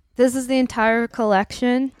 So this is the entire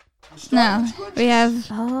collection? No, we have...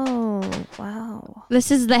 Oh, wow.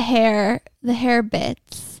 This is the hair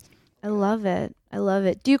bits. I love it. I love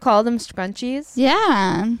it. Do you call them scrunchies?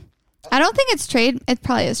 Yeah. I don't think it's it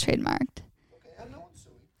probably is trademarked.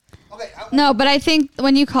 No, but I think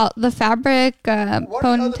when you call the fabric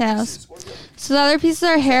ponytails. So the other pieces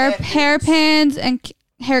are hairpins and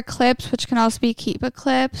hair clips, which can also be Keepa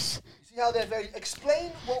clips. See how they're very...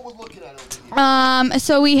 Explain what we're looking at over here.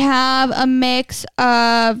 So we have a mix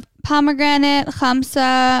of pomegranate,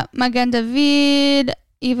 Khamsa, Magen David,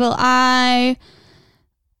 Evil Eye.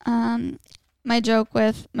 My joke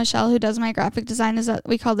with Michelle, who does my graphic design, is that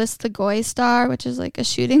we call this the Goy star, which is like a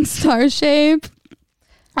shooting star shape.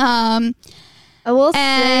 I will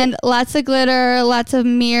and lots of glitter, lots of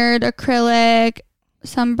mirrored acrylic,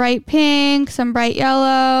 some bright pink, some bright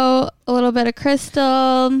yellow, a little bit of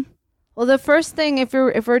crystal. Well, the first thing, if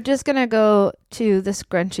we're just gonna go to the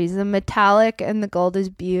scrunchies, the metallic and the gold is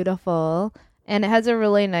beautiful, and it has a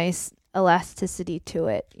really nice elasticity to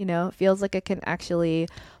it. You know, it feels like it can actually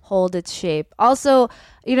hold its shape. Also,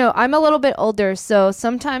 you know, I'm a little bit older, so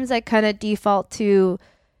sometimes I kind of default to,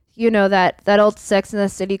 you know, that old Sex and the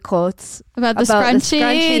City quotes about the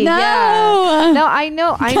scrunchie. No, yeah. No, I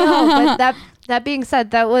know. But that being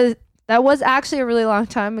said, that was actually a really long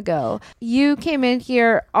time ago. You came in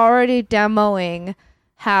here already demoing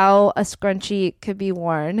how a scrunchie could be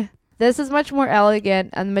worn. This is much more elegant,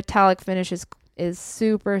 and the metallic finish is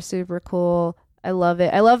super, super cool. I love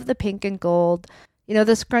it. I love the pink and gold. You know,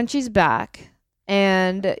 the scrunchie's back,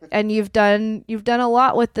 and you've done a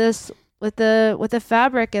lot with this, with the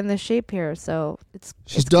fabric and the shape here. So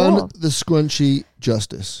she's done the scrunchie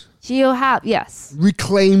justice. You have, yes,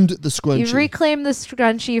 reclaimed the scrunchie. You've reclaimed the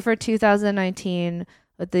scrunchie for 2019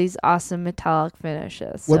 with these awesome metallic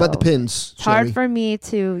finishes. What about the pins? It's hard for me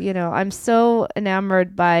to, you know, I'm so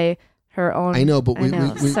enamored by her own. I know, but we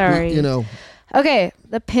sorry, you know. Okay,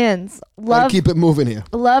 the pins. Gotta keep it moving here.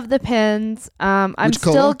 Love the pins. I'm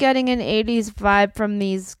still getting an 80s vibe from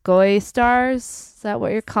these Goy stars. Is that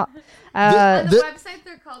what you're calling? On the website,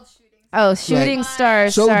 they're called shooting stars. Oh, shooting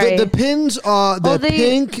stars. So sorry. the pins are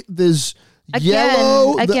pink. There's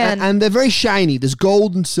yellow, and they're very shiny. There's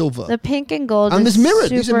gold and silver. The pink and gold. And there's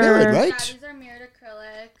mirrored. These are mirrored, right? Yeah, these are mirrored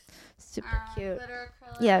acrylics. Super cute. Glitter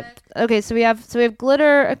acrylic. Yeah. Okay, so we have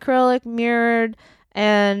glitter acrylic, mirrored,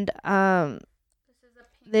 and this is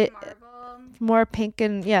a pink marble. More pink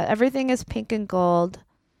and everything is pink and gold.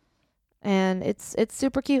 And it's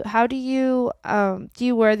super cute. How do you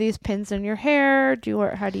wear these pins in your hair?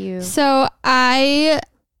 How do you? So I'm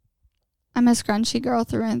a scrunchie girl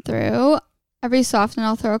through and through. Every so often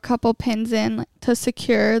I'll throw a couple pins in to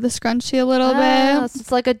secure the scrunchie a little bit. So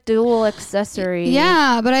it's like a dual accessory.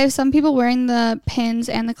 Yeah, but I have some people wearing the pins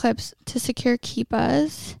and the clips to secure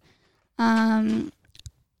keepas. I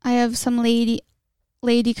have some lady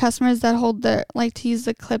customers that like to use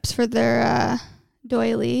the clips for their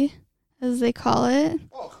doily, as they call it.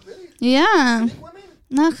 Oh, really? Yeah.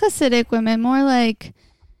 Not Hasidic women, more like...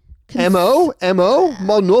 MO?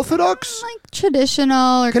 Modern Orthodox? Like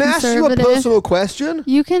traditional or Can conservative. I ask you a personal question?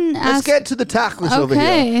 You can ask... Let's get to the tackless over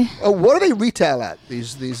here. What do they retail at,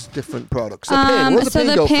 these different products? A pin. What does so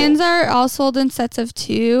the pins are all sold in sets of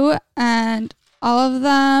 2, and all of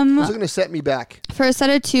them... Those are going to set me back. For a set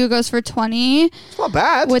of 2 goes for $20. It's not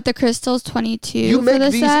bad. With the crystals, $22 You make for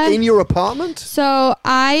the these set. in your apartment? So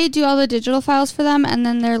I do all the digital files for them, and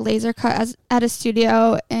then they're laser cut at a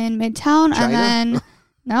studio in Midtown. China? And then...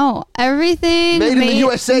 No, everything made in the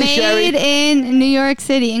USA, made in New York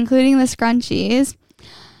City, including the scrunchies.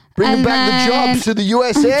 Bringing back the jobs to the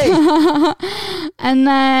USA. And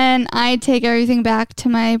then I take everything back to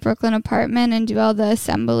my Brooklyn apartment and do all the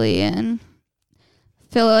assembly and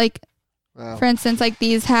fill it. For instance, like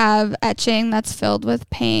these have etching that's filled with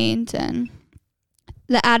paint and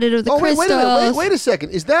the added of the crystals. Wait a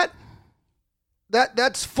second. Is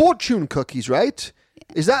that's fortune cookies, right?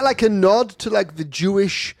 Is that like a nod to like the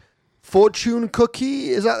Jewish fortune cookie?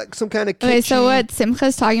 Is that like some kind of kitschy... Okay, so what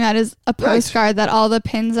Simcha's talking about is a postcard that all the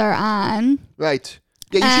pins are on. Right.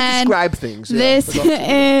 Yeah, you should describe things. This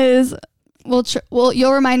is...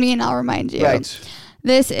 you'll remind me and I'll remind you. Right.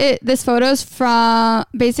 This photo's from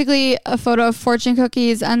basically a photo of fortune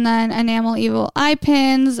cookies and then enamel evil eye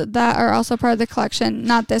pins that are also part of the collection.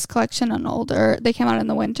 Not this collection, an older. They came out in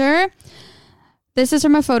the winter. This is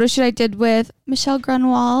from a photo shoot I did with Michelle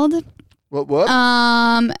Grunwald. What?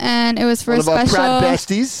 And it was for one a special... One of our Pratt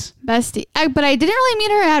besties? Bestie. But I didn't really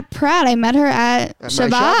meet her at Pratt. I met her at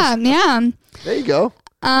Shabbat. Yeah. There you go.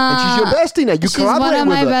 And she's your bestie now. You collaborate with her. She's one of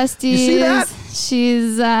my besties. You see that?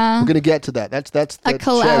 She's... We're going to get to that. That's a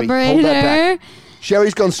collaborator.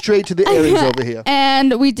 Sherry's gone straight to the earrings over here.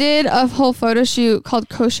 And we did a whole photo shoot called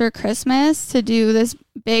Kosher Christmas to do this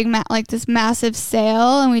big, this massive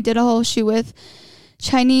sale. And we did a whole shoot with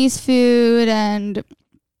Chinese food and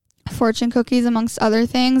fortune cookies, amongst other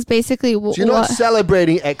things. Basically, so you're not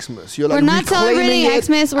celebrating Xmas. You're like we're not celebrating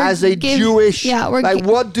Xmas. We're as a Jewish. Yeah,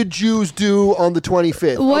 what do Jews do on the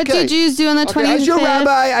 25th? What do Jews do on the 25th? As your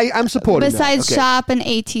rabbi, I'm supporting. Besides that. shop and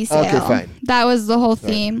AT sale. Okay, fine. That was the whole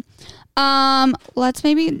theme. Let's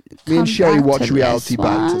maybe. Me and Sherry watch reality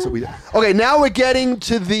bites. Okay, now we're getting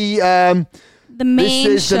to the main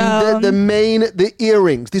this is show. the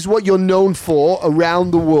earrings. This is what you're known for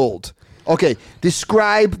around the world. Okay,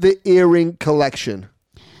 describe the earring collection.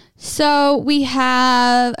 So we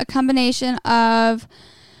have a combination of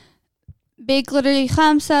big glittery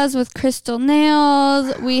khamsas with crystal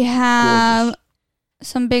nails. We have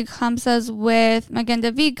some big khamsas with Magen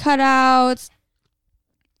David cutouts.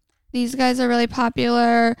 These guys are really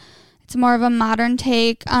popular. It's more of a modern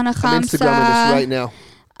take on a khamsa. I'm Instagramming this right now.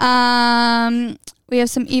 We have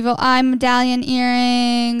some evil eye medallion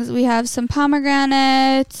earrings. We have some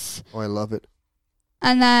pomegranates. Oh, I love it.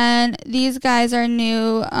 And then these guys are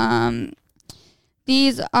new.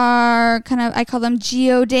 These are kind of, I call them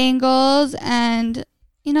geodangles, and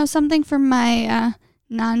something for my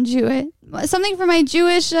something for my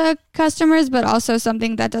Jewish customers, but also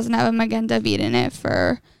something that doesn't have a Magen David in it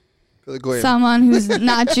for someone who's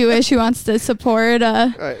not Jewish who wants to support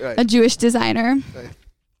a Jewish designer. Right.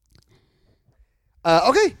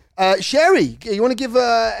 Okay, Sherry, you want to give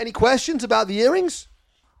any questions about the earrings?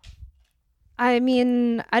 I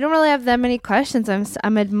mean, I don't really have that many questions.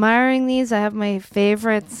 I'm admiring these. I have my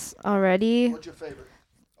favorites already. What's your favorite?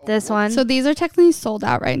 This one. So these are technically sold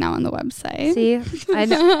out right now on the website. See, I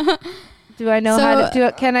know. Do I know how to do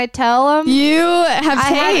it? Can I tell them? You have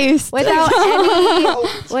taste. Without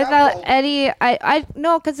any. I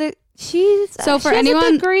no, because she's. So for she anyone.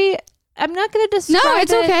 has a degree. I'm not going to describe. No,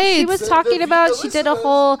 it's okay. She was talking about. She did a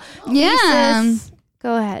whole. Thesis.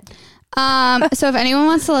 Go ahead. So if anyone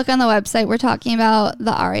wants to look on the website, we're talking about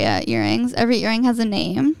the Aria earrings. Every earring has a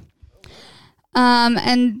name.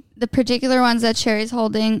 And the particular ones that Sherry's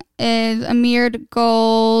holding is a mirrored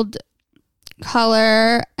gold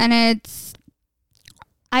color, and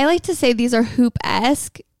I like to say these are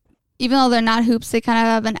hoop-esque. Even though they're not hoops, they kind of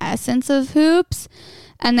have an essence of hoops,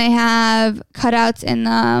 and they have cutouts in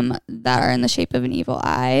them that are in the shape of an evil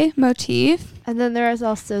eye motif. And then there is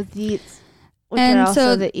also these. Which are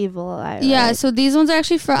also the evil eye. Right? Yeah, so these ones are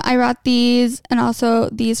actually I brought these and also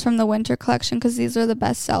these from the winter collection because these are the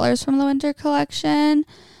best sellers from the winter collection.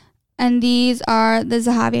 And these are the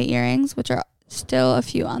Zahavia earrings, which are still a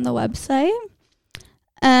few on the website.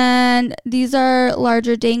 And these are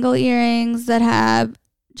larger dangle earrings that have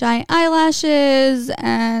giant eyelashes,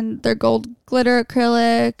 and they're gold glitter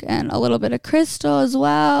acrylic and a little bit of crystal as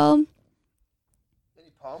well.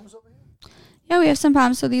 Any palms over here? Yeah, we have some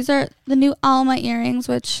palms. So these are the new Alma earrings,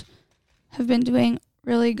 which have been doing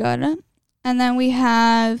really good. And then we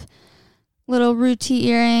have little Ruti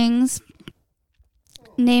earrings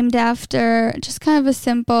named after just kind of a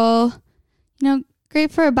simple,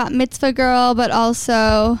 great for a bat mitzvah girl, but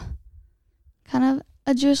also kind of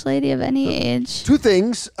a Jewish lady of any age. Two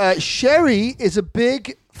things. Sherry is a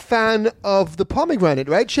big fan of the pomegranate,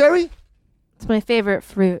 right, Sherry? It's my favorite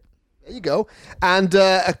fruit. There you go. And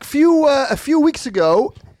a few weeks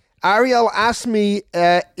ago, Ariel asked me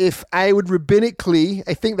if I would rabbinically,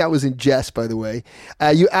 I think that was in jest, by the way,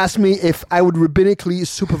 you asked me if I would rabbinically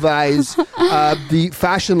supervise the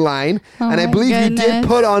fashion line. And I believe you did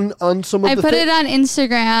put on some of I put it on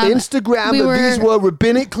Instagram. These were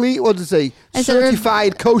rabbinically, what did it say?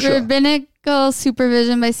 Certified kosher. Rabbinical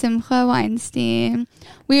supervision by Simcha Weinstein.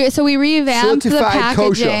 We revamped Certified the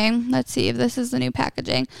packaging. kosher. Let's see if this is the new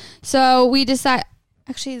packaging. So we decided,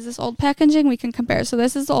 actually, is this old packaging? We can compare. So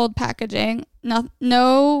this is the old packaging.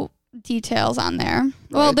 No details on there. Right.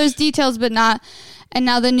 Well, there's details, but not. And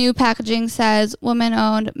now the new packaging says woman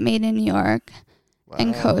owned, made in New York,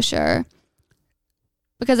 and kosher.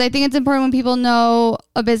 Because I think it's important when people know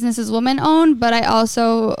a business is woman owned, but I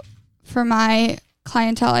also, for my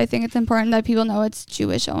clientele, I think it's important that people know it's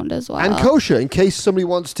Jewish owned as well. And kosher, in case somebody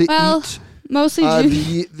wants to eat mostly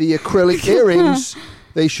the acrylic earrings.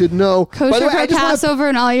 They should know. Kosher for Passover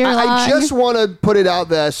and all year long. I just want to put it out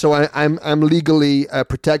there so I'm legally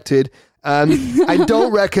protected. I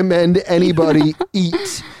don't recommend anybody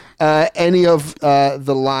eat any of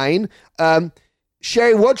the line.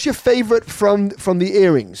 Sherry, what's your favorite from the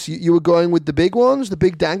earrings? You were going with the big ones, the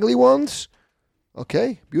big dangly ones?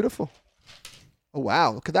 Okay, beautiful. Oh,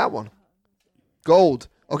 wow. Look at that one. Gold.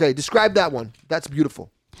 Okay, describe that one. That's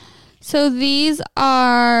beautiful. So these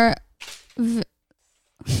are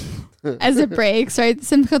as it breaks, right?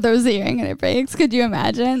 Simcha throws the earring and it breaks. Could you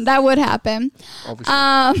imagine? That would happen. Obviously.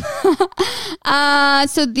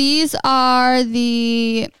 So these are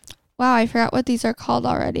wow, I forgot what these are called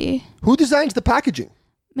already. Who designs the packaging?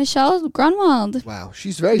 Michelle Grunwald. Wow,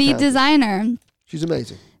 she's very the talented. designer. She's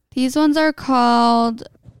amazing. These ones are called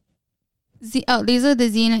these are the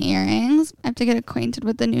Xena earrings. I have to get acquainted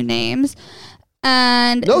with the new names.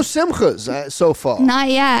 And no Simchas so far. Not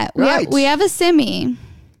yet. Right. We have a Simi.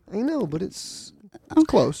 I know, but it's Okay.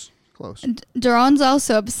 close. Daron's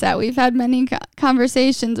also upset. We've had many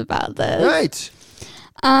conversations about this. Right.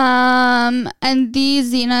 And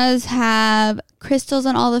these Xenas have crystals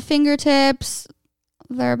on all the fingertips.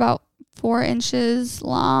 They're about 4 inches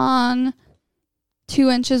long, 2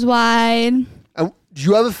 inches wide. Do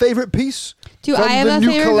you have a favorite piece? Do from I have the a new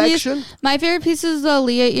favorite collection? piece? My favorite piece is the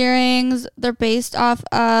Leah earrings. They're based off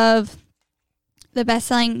of the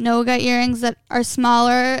best-selling Noga earrings that are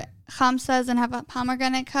smaller chamsas and have a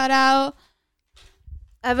pomegranate cut out.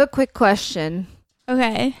 I have a quick question.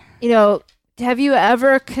 Okay. Have you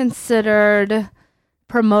ever considered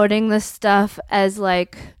promoting this stuff as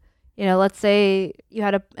like, let's say you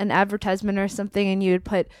had an advertisement or something and you would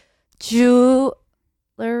put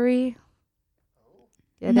jewelry?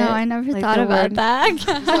 I never thought about that.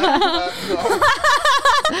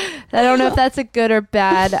 I don't know if that's a good or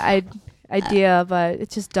bad idea, but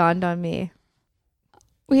it just dawned on me.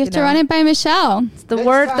 We have to run it by Michelle. The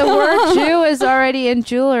word Jew is already in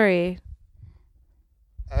jewelry.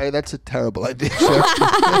 Hey, that's a terrible idea.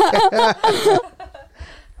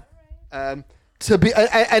 To be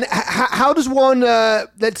and how does one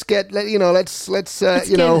let's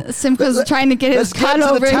Simcha's trying to get his cut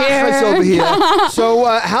over here. So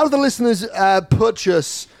how do the listeners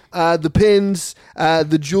purchase the pins,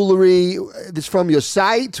 the jewelry? This from your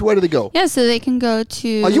site? Where do they go? Yeah, so they can go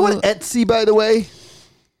to. Are you on Etsy, by the way?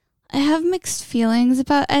 I have mixed feelings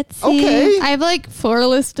about Etsy. Okay. I have like 4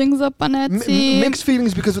 listings up on Etsy. Mixed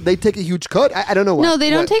feelings because they take a huge cut? I don't know why. No, they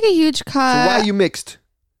don't take a huge cut. So why are you mixed?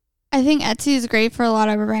 I think Etsy is great for a lot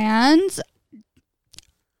of brands.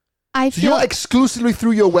 So you're exclusively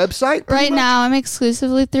through your website? Right now, I'm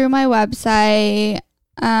exclusively through my website.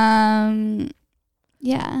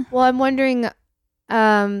 Yeah. Well, I'm wondering,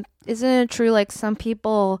 isn't it true like some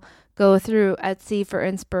people go through Etsy for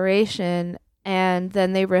inspiration and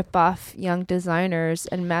then they rip off young designers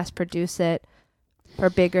and mass produce it for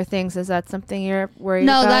bigger things? Is that something you're worried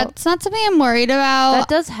about? No, that's not something I'm worried about. That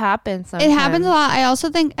does happen sometimes. It happens a lot. I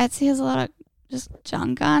also think Etsy has a lot of just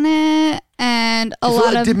junk on it and a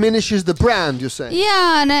lot of diminishes the brand, you're saying?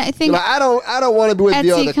 Yeah, and I think like, I don't want to be with Etsy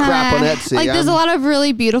the other crap on Etsy. Like there's a lot of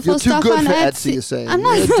really beautiful stuff on Etsy. You're too good for Etsy, you're saying. I'm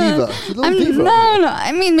not you're a diva. She's a little diva. No.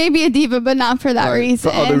 I mean, maybe a diva, but not for that reason.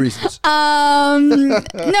 For other reasons. No,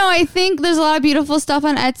 I think there's a lot of beautiful stuff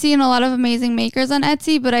on Etsy and a lot of amazing makers on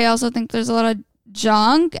Etsy, but I also think there's a lot of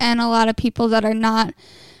junk and a lot of people that are not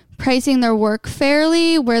pricing their work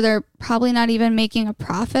fairly, where they're probably not even making a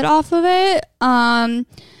profit off of it.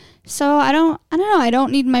 So I don't know. I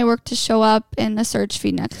don't need my work to show up in a search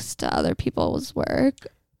feed next to other people's work.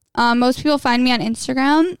 Most people find me on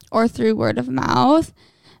Instagram or through word of mouth,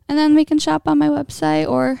 and then they can shop on my website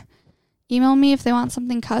or email me if they want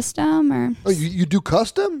something custom. Or you do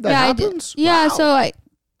custom? That happens? Yeah. Wow. So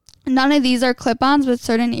none of these are clip-ons, but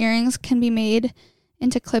certain earrings can be made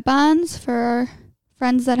into clip-ons for our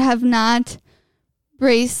friends that have not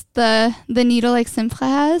braced the needle like Simcha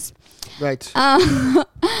has. Right.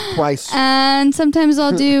 Twice. And sometimes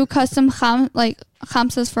I'll do custom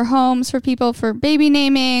chamsas for homes for people for baby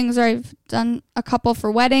namings, or I've done a couple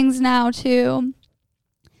for weddings now too.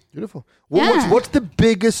 Beautiful. What's the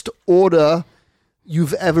biggest order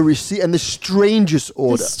you've ever received, and the strangest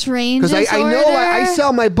order? The strangest order? Because I know I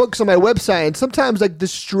sell my books on my website, and sometimes like the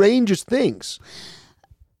strangest things.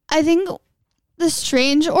 I think the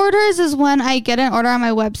strange orders is when I get an order on my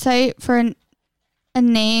website for a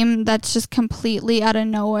name that's just completely out of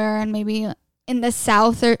nowhere, and maybe in the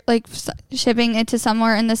South, or like shipping it to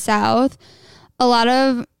somewhere in the South. A lot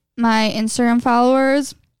of my Instagram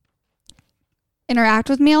followers interact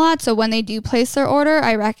with me a lot, so when they do place their order,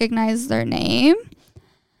 I recognize their name.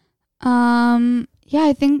 Yeah,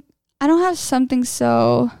 I think I don't have something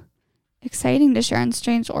so exciting to share on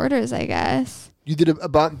strange orders, I guess. You did a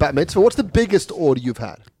bat mitzvah. What's the biggest order you've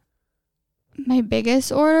had? My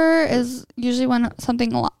biggest order is usually when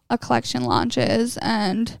a collection launches,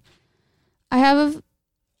 and I have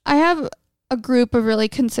a group of really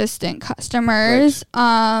consistent customers.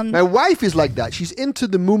 My wife is like that. She's into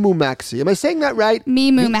the Moo Moo Maxi. Am I saying that right?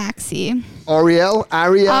 Mimu Maxi. Ariel.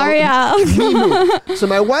 Mimu. So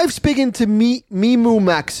my wife's big into Mimu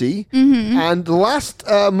Maxi. Mm-hmm. And last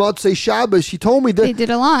Motzei Shabbos, she told me that They did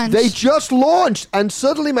a launch. they just launched. And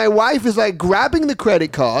suddenly my wife is like grabbing the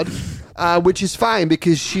credit card, which is fine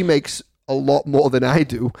because she makes a lot more than I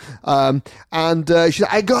do. She's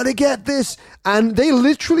like, I gotta get this. And they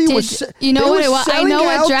literally you know what it was? I know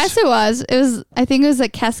what dress it was. I think it was a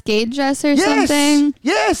Cascade dress or something.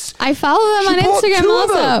 Yes. I follow them on Instagram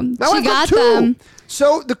also. Now She got them.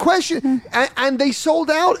 So the question, and they sold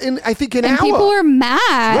out in, I think, an hour. And people were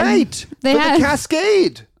mad. Right. They for had the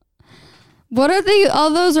Cascade. What are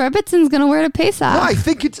all those Rebbitzins going to wear to Pesach? No, I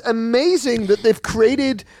think it's amazing that they've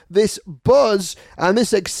created this buzz and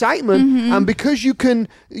this excitement. Mm-hmm. And because you can,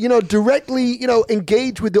 directly,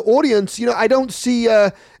 engage with the audience, I don't see,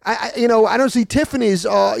 I don't see Tiffany's,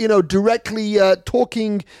 directly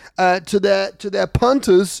talking to their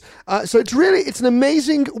punters. So it's an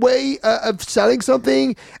amazing way of selling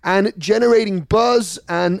something and generating buzz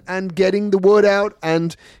and getting the word out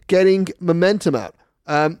and getting momentum out.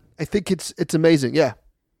 I think it's amazing. Yeah.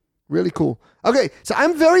 Really cool. Okay. So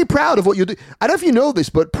I'm very proud of what you do. I don't know if you know this,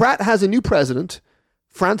 but Pratt has a new president,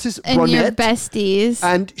 Frances and Bronette. your besties.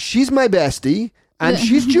 And she's my bestie. And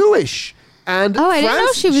she's Jewish. And I didn't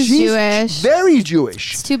know she was Jewish. Very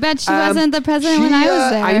Jewish. It's too bad she wasn't the president when I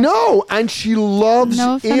was there. I know. And she loves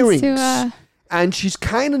earrings. And she's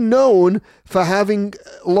kind of known for having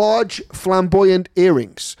large flamboyant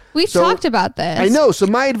earrings. We've talked about this. I know. So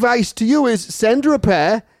my advice to you is send her a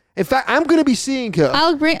pair. In fact, I'm going to be seeing her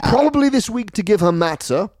probably this week to give her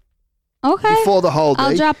matzah. Okay. Before the holiday.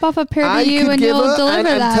 I'll drop off a pair to you and you'll deliver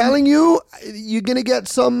them. I'm telling you, you're going to get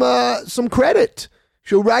some credit.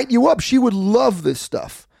 She'll write you up. She would love this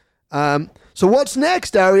stuff. So what's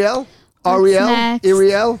next, Ariel?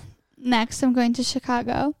 Ariel? Next, I'm going to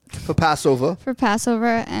Chicago. For Passover.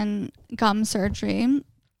 And gum surgery.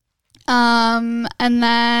 And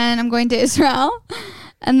then I'm going to Israel.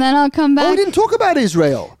 And then I'll come back. Oh, we didn't talk about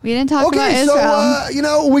Israel. We didn't talk about Israel. Okay,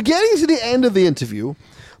 so, we're getting to the end of the interview.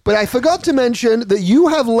 But I forgot to mention that you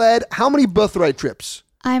have led how many birthright trips?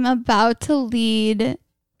 I'm about to lead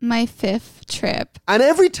my 5th trip. And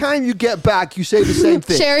every time you get back, you say the same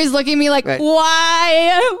thing. Sherry's looking at me like,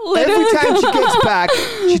 why? Every time she gets back,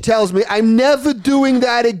 she tells me, I'm never doing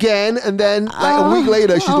that again. And then a week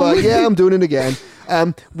later, she's like, yeah, I'm doing it again.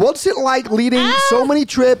 What's it like leading so many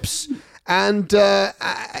trips? And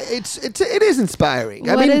it is inspiring.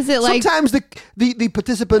 What is it like? Sometimes the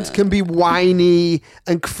participants can be whiny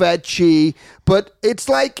and kvetchy, but it's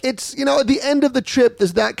like at the end of the trip,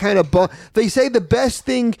 there's that kind of bond. They say the best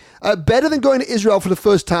thing, better than going to Israel for the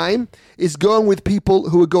first time, is going with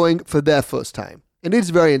people who are going for their first time. And it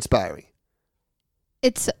is very inspiring.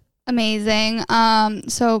 It's amazing.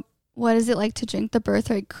 So what is it like to drink the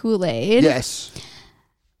birthright Kool-Aid? Yes.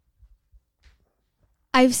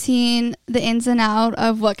 I've seen the ins and out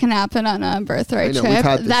of what can happen on a birthright trip.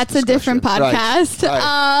 That's a different podcast.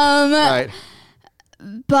 Right.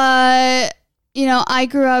 But, I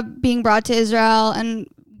grew up being brought to Israel and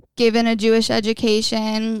given a Jewish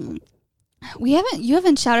education. You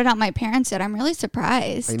haven't shouted out my parents yet. I'm really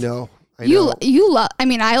surprised. I know. You love,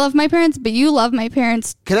 I love my parents, but you love my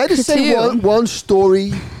parents. Can I just say one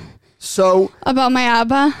story? So about my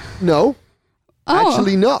Abba? No,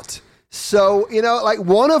 actually not. So,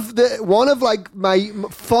 one of my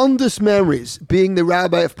fondest memories being the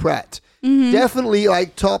rabbi of Pratt, definitely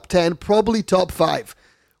top 10, probably top 5,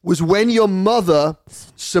 was when your mother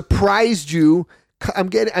surprised you. I'm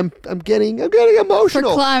getting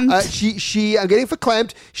emotional. Verklempt. I'm getting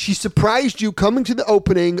verklempt. She surprised you coming to the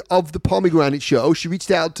opening of the Pomegranate show. She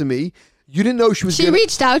reached out to me. You didn't know she was. She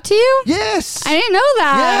reached out to you? Yes. I didn't know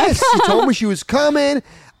that. Yes. She told me she was coming.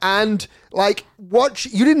 And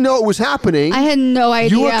you didn't know it was happening. I had no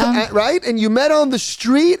idea. You were, right? And you met on the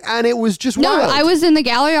street and it was just wild. No, I was in the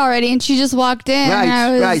gallery already and she just walked in.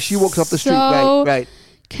 Right. She walked up the street. Right.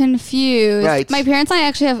 Confused. Right. My parents and I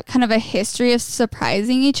actually have kind of a history of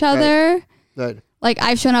surprising each other. Right. Like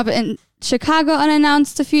I've shown up in Chicago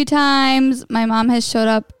unannounced a few times. My mom has showed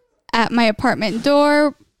up at my apartment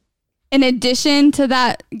door in addition to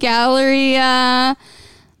that gallery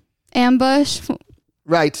ambush.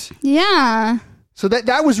 Right. Yeah. So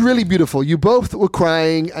that was really beautiful. You both were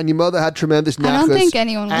crying, and your mother had tremendous knackers. I don't think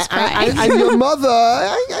anyone was crying. And your mother,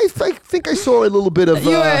 I think I saw a little bit of.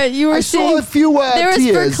 You were I saw a few there was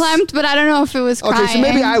tears. verklempt, but I don't know if it was crying. Okay, so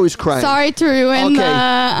maybe I was crying. Sorry to ruin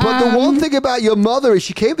but the one thing about your mother is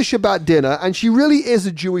she came to Shabbat dinner, and she really is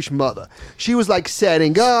a Jewish mother. She was like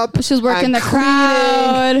setting up. She was working and the cleaning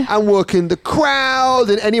crowd. and working the crowd,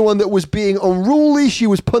 and anyone that was being unruly, she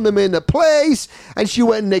was putting them in a place. And she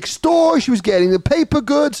went next door. She was getting the paper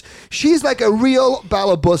goods. She's like a real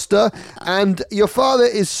balabuster, and your father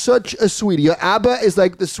is such a sweetie. Your Abba is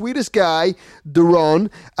like the sweetest guy,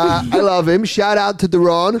 Doron. I love him. Shout out to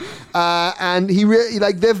Doron. And he really,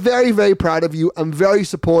 like, they're very, very proud of you and very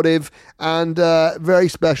supportive and very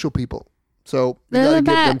special people. So they're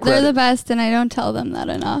the best, and I don't tell them that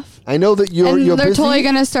enough. I know that you're they're busy. Totally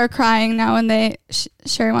gonna start crying now when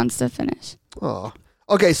Sherry wants to finish. Oh,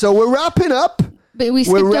 okay. So we're wrapping up. But we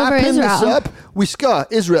skipped over Israel. This up. We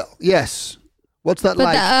skipped Israel. Yes. What's that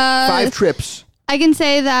like? 5 trips. I can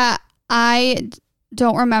say that I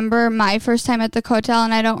don't remember my first time at the Kotel,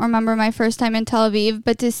 and I don't remember my first time in Tel Aviv.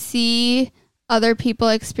 But to see other people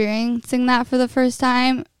experiencing that for the first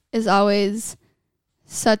time is always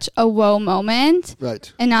such a whoa moment.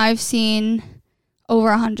 Right. And now I've seen over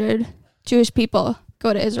 100 Jewish people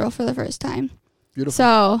go to Israel for the first time. Beautiful.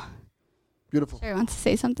 So. Beautiful. Sherry wants to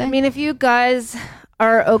say something. I mean, if you guys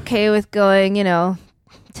are okay with going,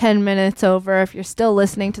 10 minutes over, if you're still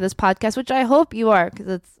listening to this podcast, which I hope you are, because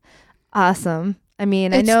it's awesome. I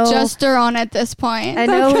mean, it's I know just Doron at this point. I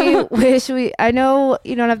know I know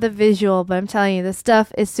you don't have the visual, but I'm telling you, this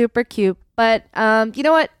stuff is super cute. But you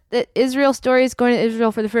know what? The Israel story is going to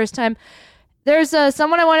Israel for the first time. There's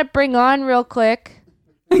someone I want to bring on real quick.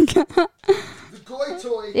 The Goy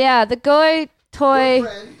toy. Yeah, the Goy toy.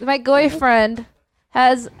 My Goy friend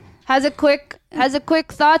has a quick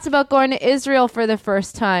thoughts about going to Israel for the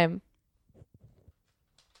first time.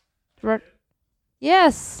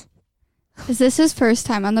 Yes. Is this his first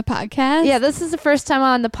time on the podcast? Yeah, this is the first time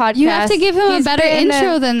on the podcast. You have to give him a better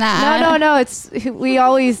intro than that. No. This is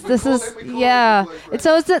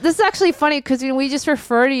actually funny because we just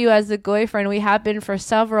refer to you as the Goy friend. We have been for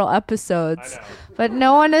several episodes, but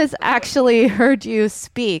no one has actually heard you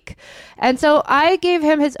speak. And so I gave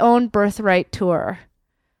him his own birthright tour.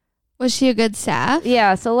 Was she a good staff?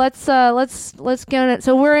 Yeah. So let's get on it.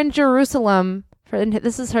 So we're in Jerusalem.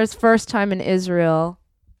 This is her first time in Israel.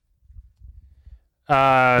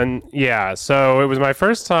 So it was my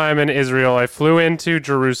first time in Israel. I flew into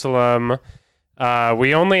Jerusalem.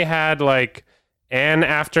 We only had like an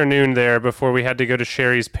afternoon there before we had to go to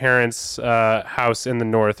Sherry's parents' house in the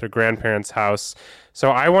north, her grandparents' house.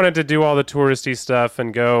 So I wanted to do all the touristy stuff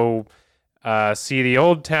and go see the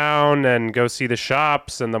old town and go see the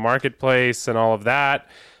shops and the marketplace and all of that.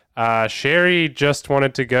 Sherry just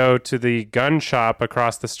wanted to go to the gun shop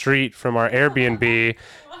across the street from our Airbnb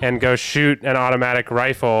and go shoot an automatic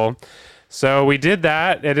rifle. So we did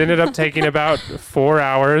that. It ended up taking about 4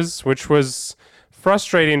 hours, which was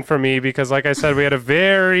frustrating for me because, like I said, we had a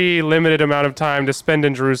very limited amount of time to spend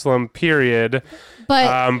in Jerusalem, period.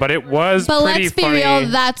 But it was pretty funny. But let's be real,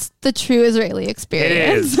 that's the true Israeli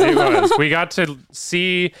experience. It was. We got to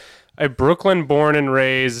see a Brooklyn-born and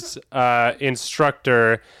raised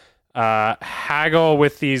instructor haggle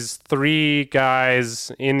with these 3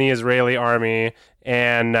 guys in the Israeli army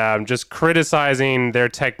and just criticizing their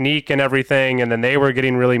technique and everything, and then they were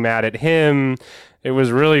getting really mad at him. It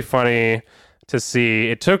was really funny to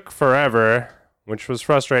see. It took forever, which was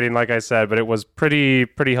frustrating, like I said, but it was pretty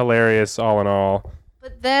hilarious all in all.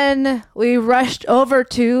 But then we rushed over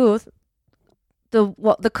to the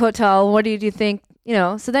Kotel. What did you think?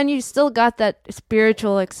 So then you still got that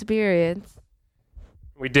spiritual experience.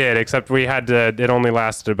 We did, except we had to. It only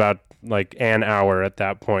lasted about like an hour at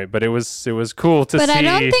that point, but it was cool to see. But I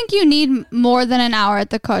don't think you need more than an hour at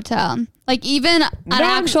the Kotel. Like even an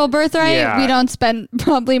actual birthright, we don't spend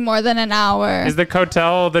probably more than an hour. Is the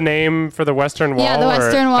Kotel the name for the Western Wall? Yeah, the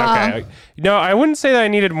Western Wall. Okay. No, I wouldn't say that I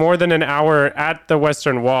needed more than an hour at the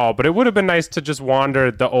Western Wall, but it would have been nice to just wander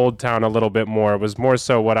the old town a little bit more. It was more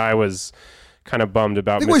so what I was kind of bummed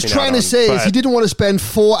about. I think what he's trying to say is he didn't want to spend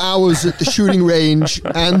 4 hours at the shooting range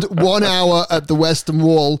and 1 hour at the Western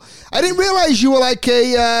Wall. I didn't realize you were like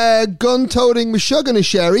a gun-toting Meshuggah,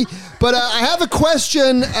 Sherry. But I have a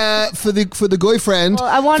question for the Goy friend.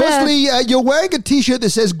 Well, Firstly, you're wearing a T-shirt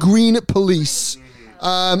that says Green Police.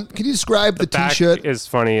 Can you describe the T-shirt? Back is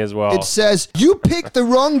funny as well. It says, "You picked the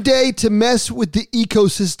wrong day to mess with the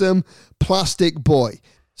ecosystem, plastic boy."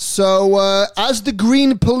 So, as the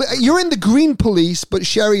green police, you're in the green police, but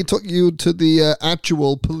Sherry took you to the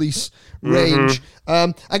actual police range.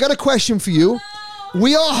 I got a question for you.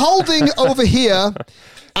 we are holding over here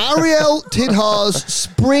Ariel Tidhar's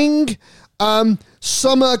spring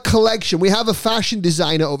summer collection. We have a fashion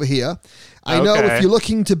designer over here. I know if you're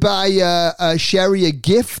looking to buy Sherry a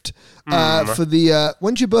gift for the...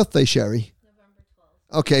 when's your birthday, Sherry? November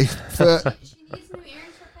 12th. Okay. She needs new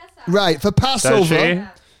earrings for Pesach. Right, for Passover. Does she?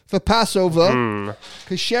 For Passover.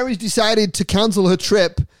 Because Sherry's decided to cancel her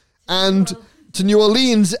trip and to New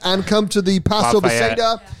Orleans and come to the Passover Lafayette.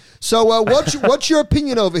 Seder. So what's your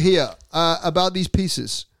opinion over here about these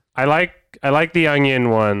pieces? I like the onion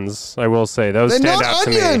ones. I will say those They're stand not out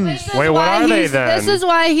onions. to me. Wait, what are they then? This is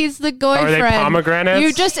why he's the boyfriend. Are they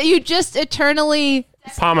pomegranates? You just eternally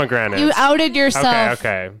Pomegranates. you outed yourself.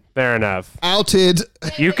 Okay. Fair enough. Outed.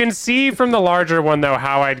 You can see from the larger one though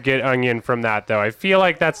how I'd get onion from that though. I feel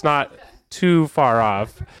like that's not too far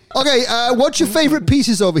off. Okay, what's your favorite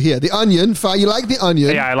pieces over here? The onion. You like the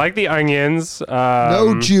onion? Yeah, I like the onions.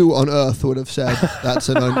 No Jew on earth would have said that's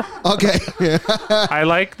an onion. Okay. I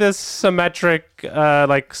like this symmetric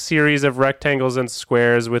like series of rectangles and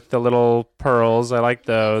squares with the little pearls. I like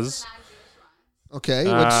those. Okay,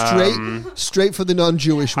 but straight for the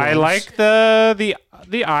non-Jewish ones. I like the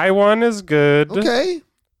eye one is good. Okay.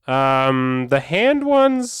 The hand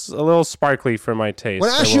one's a little sparkly for my taste.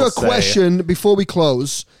 Well, I ask you a question before we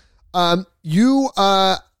close. You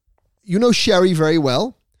know Sherry very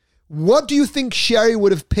well. What do you think Sherry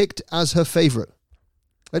would have picked as her favorite?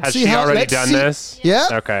 Has she already done this? Yeah.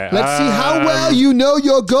 Okay. Let's see how well you know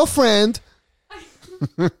your girlfriend.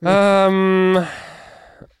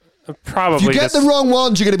 Probably. If you get the wrong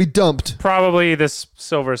ones, you're going to be dumped. Probably this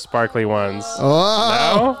silver sparkly ones.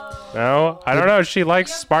 Oh. No, I don't know. She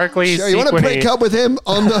likes sparkly. Sure, you want to break up with him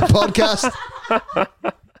on the podcast?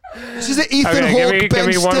 This is an Ethan Hawke,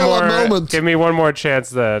 Ben Stiller moment. Give me one more chance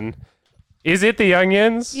then. Is it the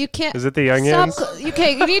onions? You can't. Is it the onions? Stop.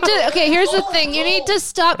 Okay, you need to. Okay, here's the thing. You need to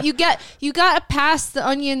stop. You got to pass the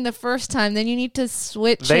onion the first time. Then you need to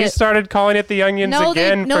switch. They started calling it the onions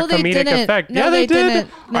again for comedic effect. No, they didn't.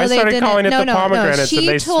 No, I started calling it the pomegranates, She and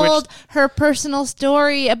they told switched. her personal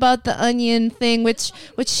story about the onion thing, which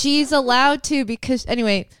she's allowed to because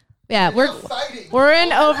anyway. Yeah, we're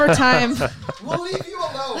in overtime. We'll leave you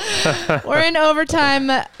alone. We're in overtime,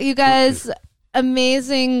 you guys.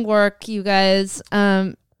 Amazing work, you guys.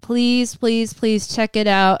 Please check it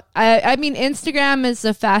out. I mean, Instagram is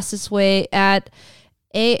the fastest way at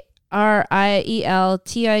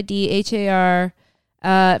ArielTidhar.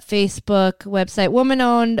 Facebook website, woman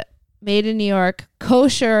owned, made in New York,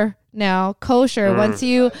 kosher now, kosher. Once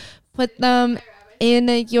you put them in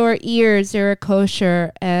your ears, they're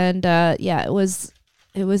kosher. And yeah, it was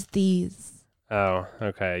these. Oh,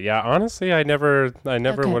 okay. Yeah, honestly, I never would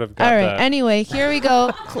have got All right. that. Anyway, here we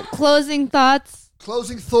go. Closing thoughts.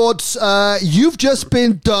 Closing thoughts. You've just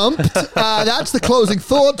been dumped. That's the closing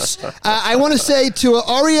thoughts. I want to say to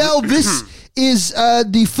Ariel, this is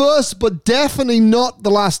the first, but definitely not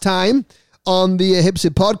the last time on the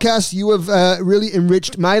Hipsid podcast. You have really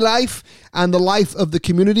enriched my life and the life of the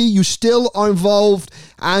community. You still are involved,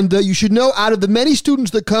 and you should know, out of the many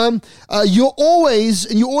students that come, you're always,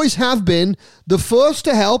 and you always have been, the first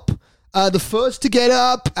to help, the first to get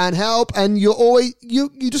up and help, and you're always, you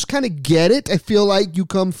just kind of get it. I feel like you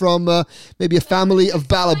come from maybe a family of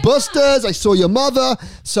ballabusters. I saw your mother,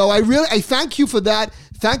 so I thank you for that.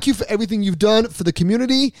 Thank you for everything you've done for the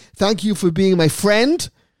community. Thank you for being my friend.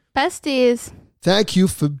 Besties. Thank you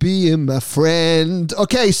for being my friend.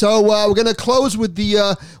 Okay, so we're going to close with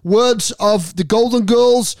the words of the Golden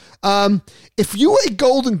Girls. If you were a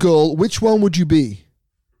Golden Girl, which one would you be?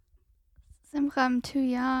 Simcha, I'm too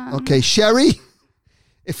young. Okay, Sherry,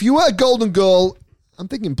 if you were a Golden Girl, I'm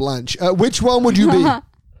thinking Blanche. Which one would you be?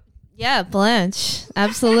 Yeah, Blanche.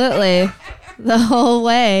 Absolutely. The whole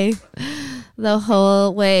way.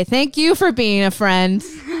 Thank you for being a friend.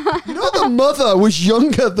 You know, the mother was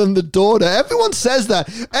younger than the daughter. Everyone says that.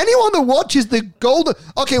 Anyone that watches the Golden...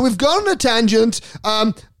 Okay, we've gone on a tangent.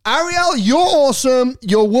 Ariel, you're awesome.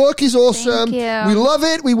 Your work is awesome. Thank you. We love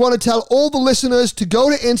it. We want to tell all the listeners to go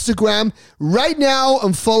to Instagram right now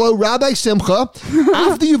and follow Rabbi Simcha.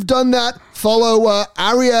 After you've done that, follow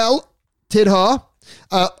Ariel Tidhar.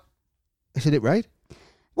 I said it right?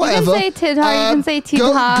 Whatever. You can say Tidhar. You can say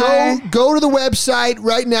Tidhar. Go to the website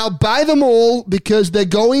right now. Buy them all because they're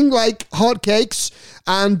going like hotcakes.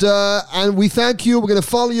 And we thank you. We're going to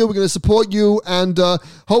follow you. We're going to support you. And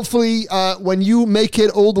hopefully when you make it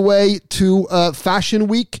all the way to Fashion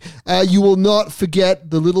Week, you will not forget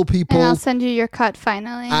the little people. And I'll send you your cut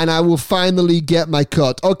finally. And I will finally get my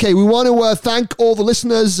cut. Okay, we want to thank all the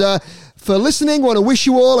listeners for listening. I want to wish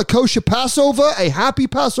you all a kosher Passover, a happy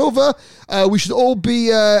Passover. We should all be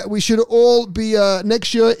next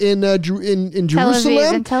year in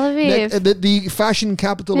Jerusalem, Tel Aviv. the fashion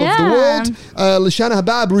capital of the world. Lashana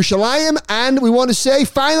Haba Yerushalayim, and we want to say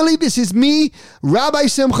finally, this is me, Rabbi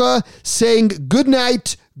Simcha, saying good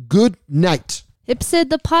night. Good night. Hipsid,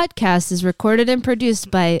 the podcast, is recorded and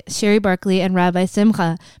produced by Sherry Barkley and Rabbi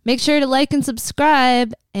Simcha. Make sure to like and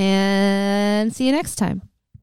subscribe, and see you next time.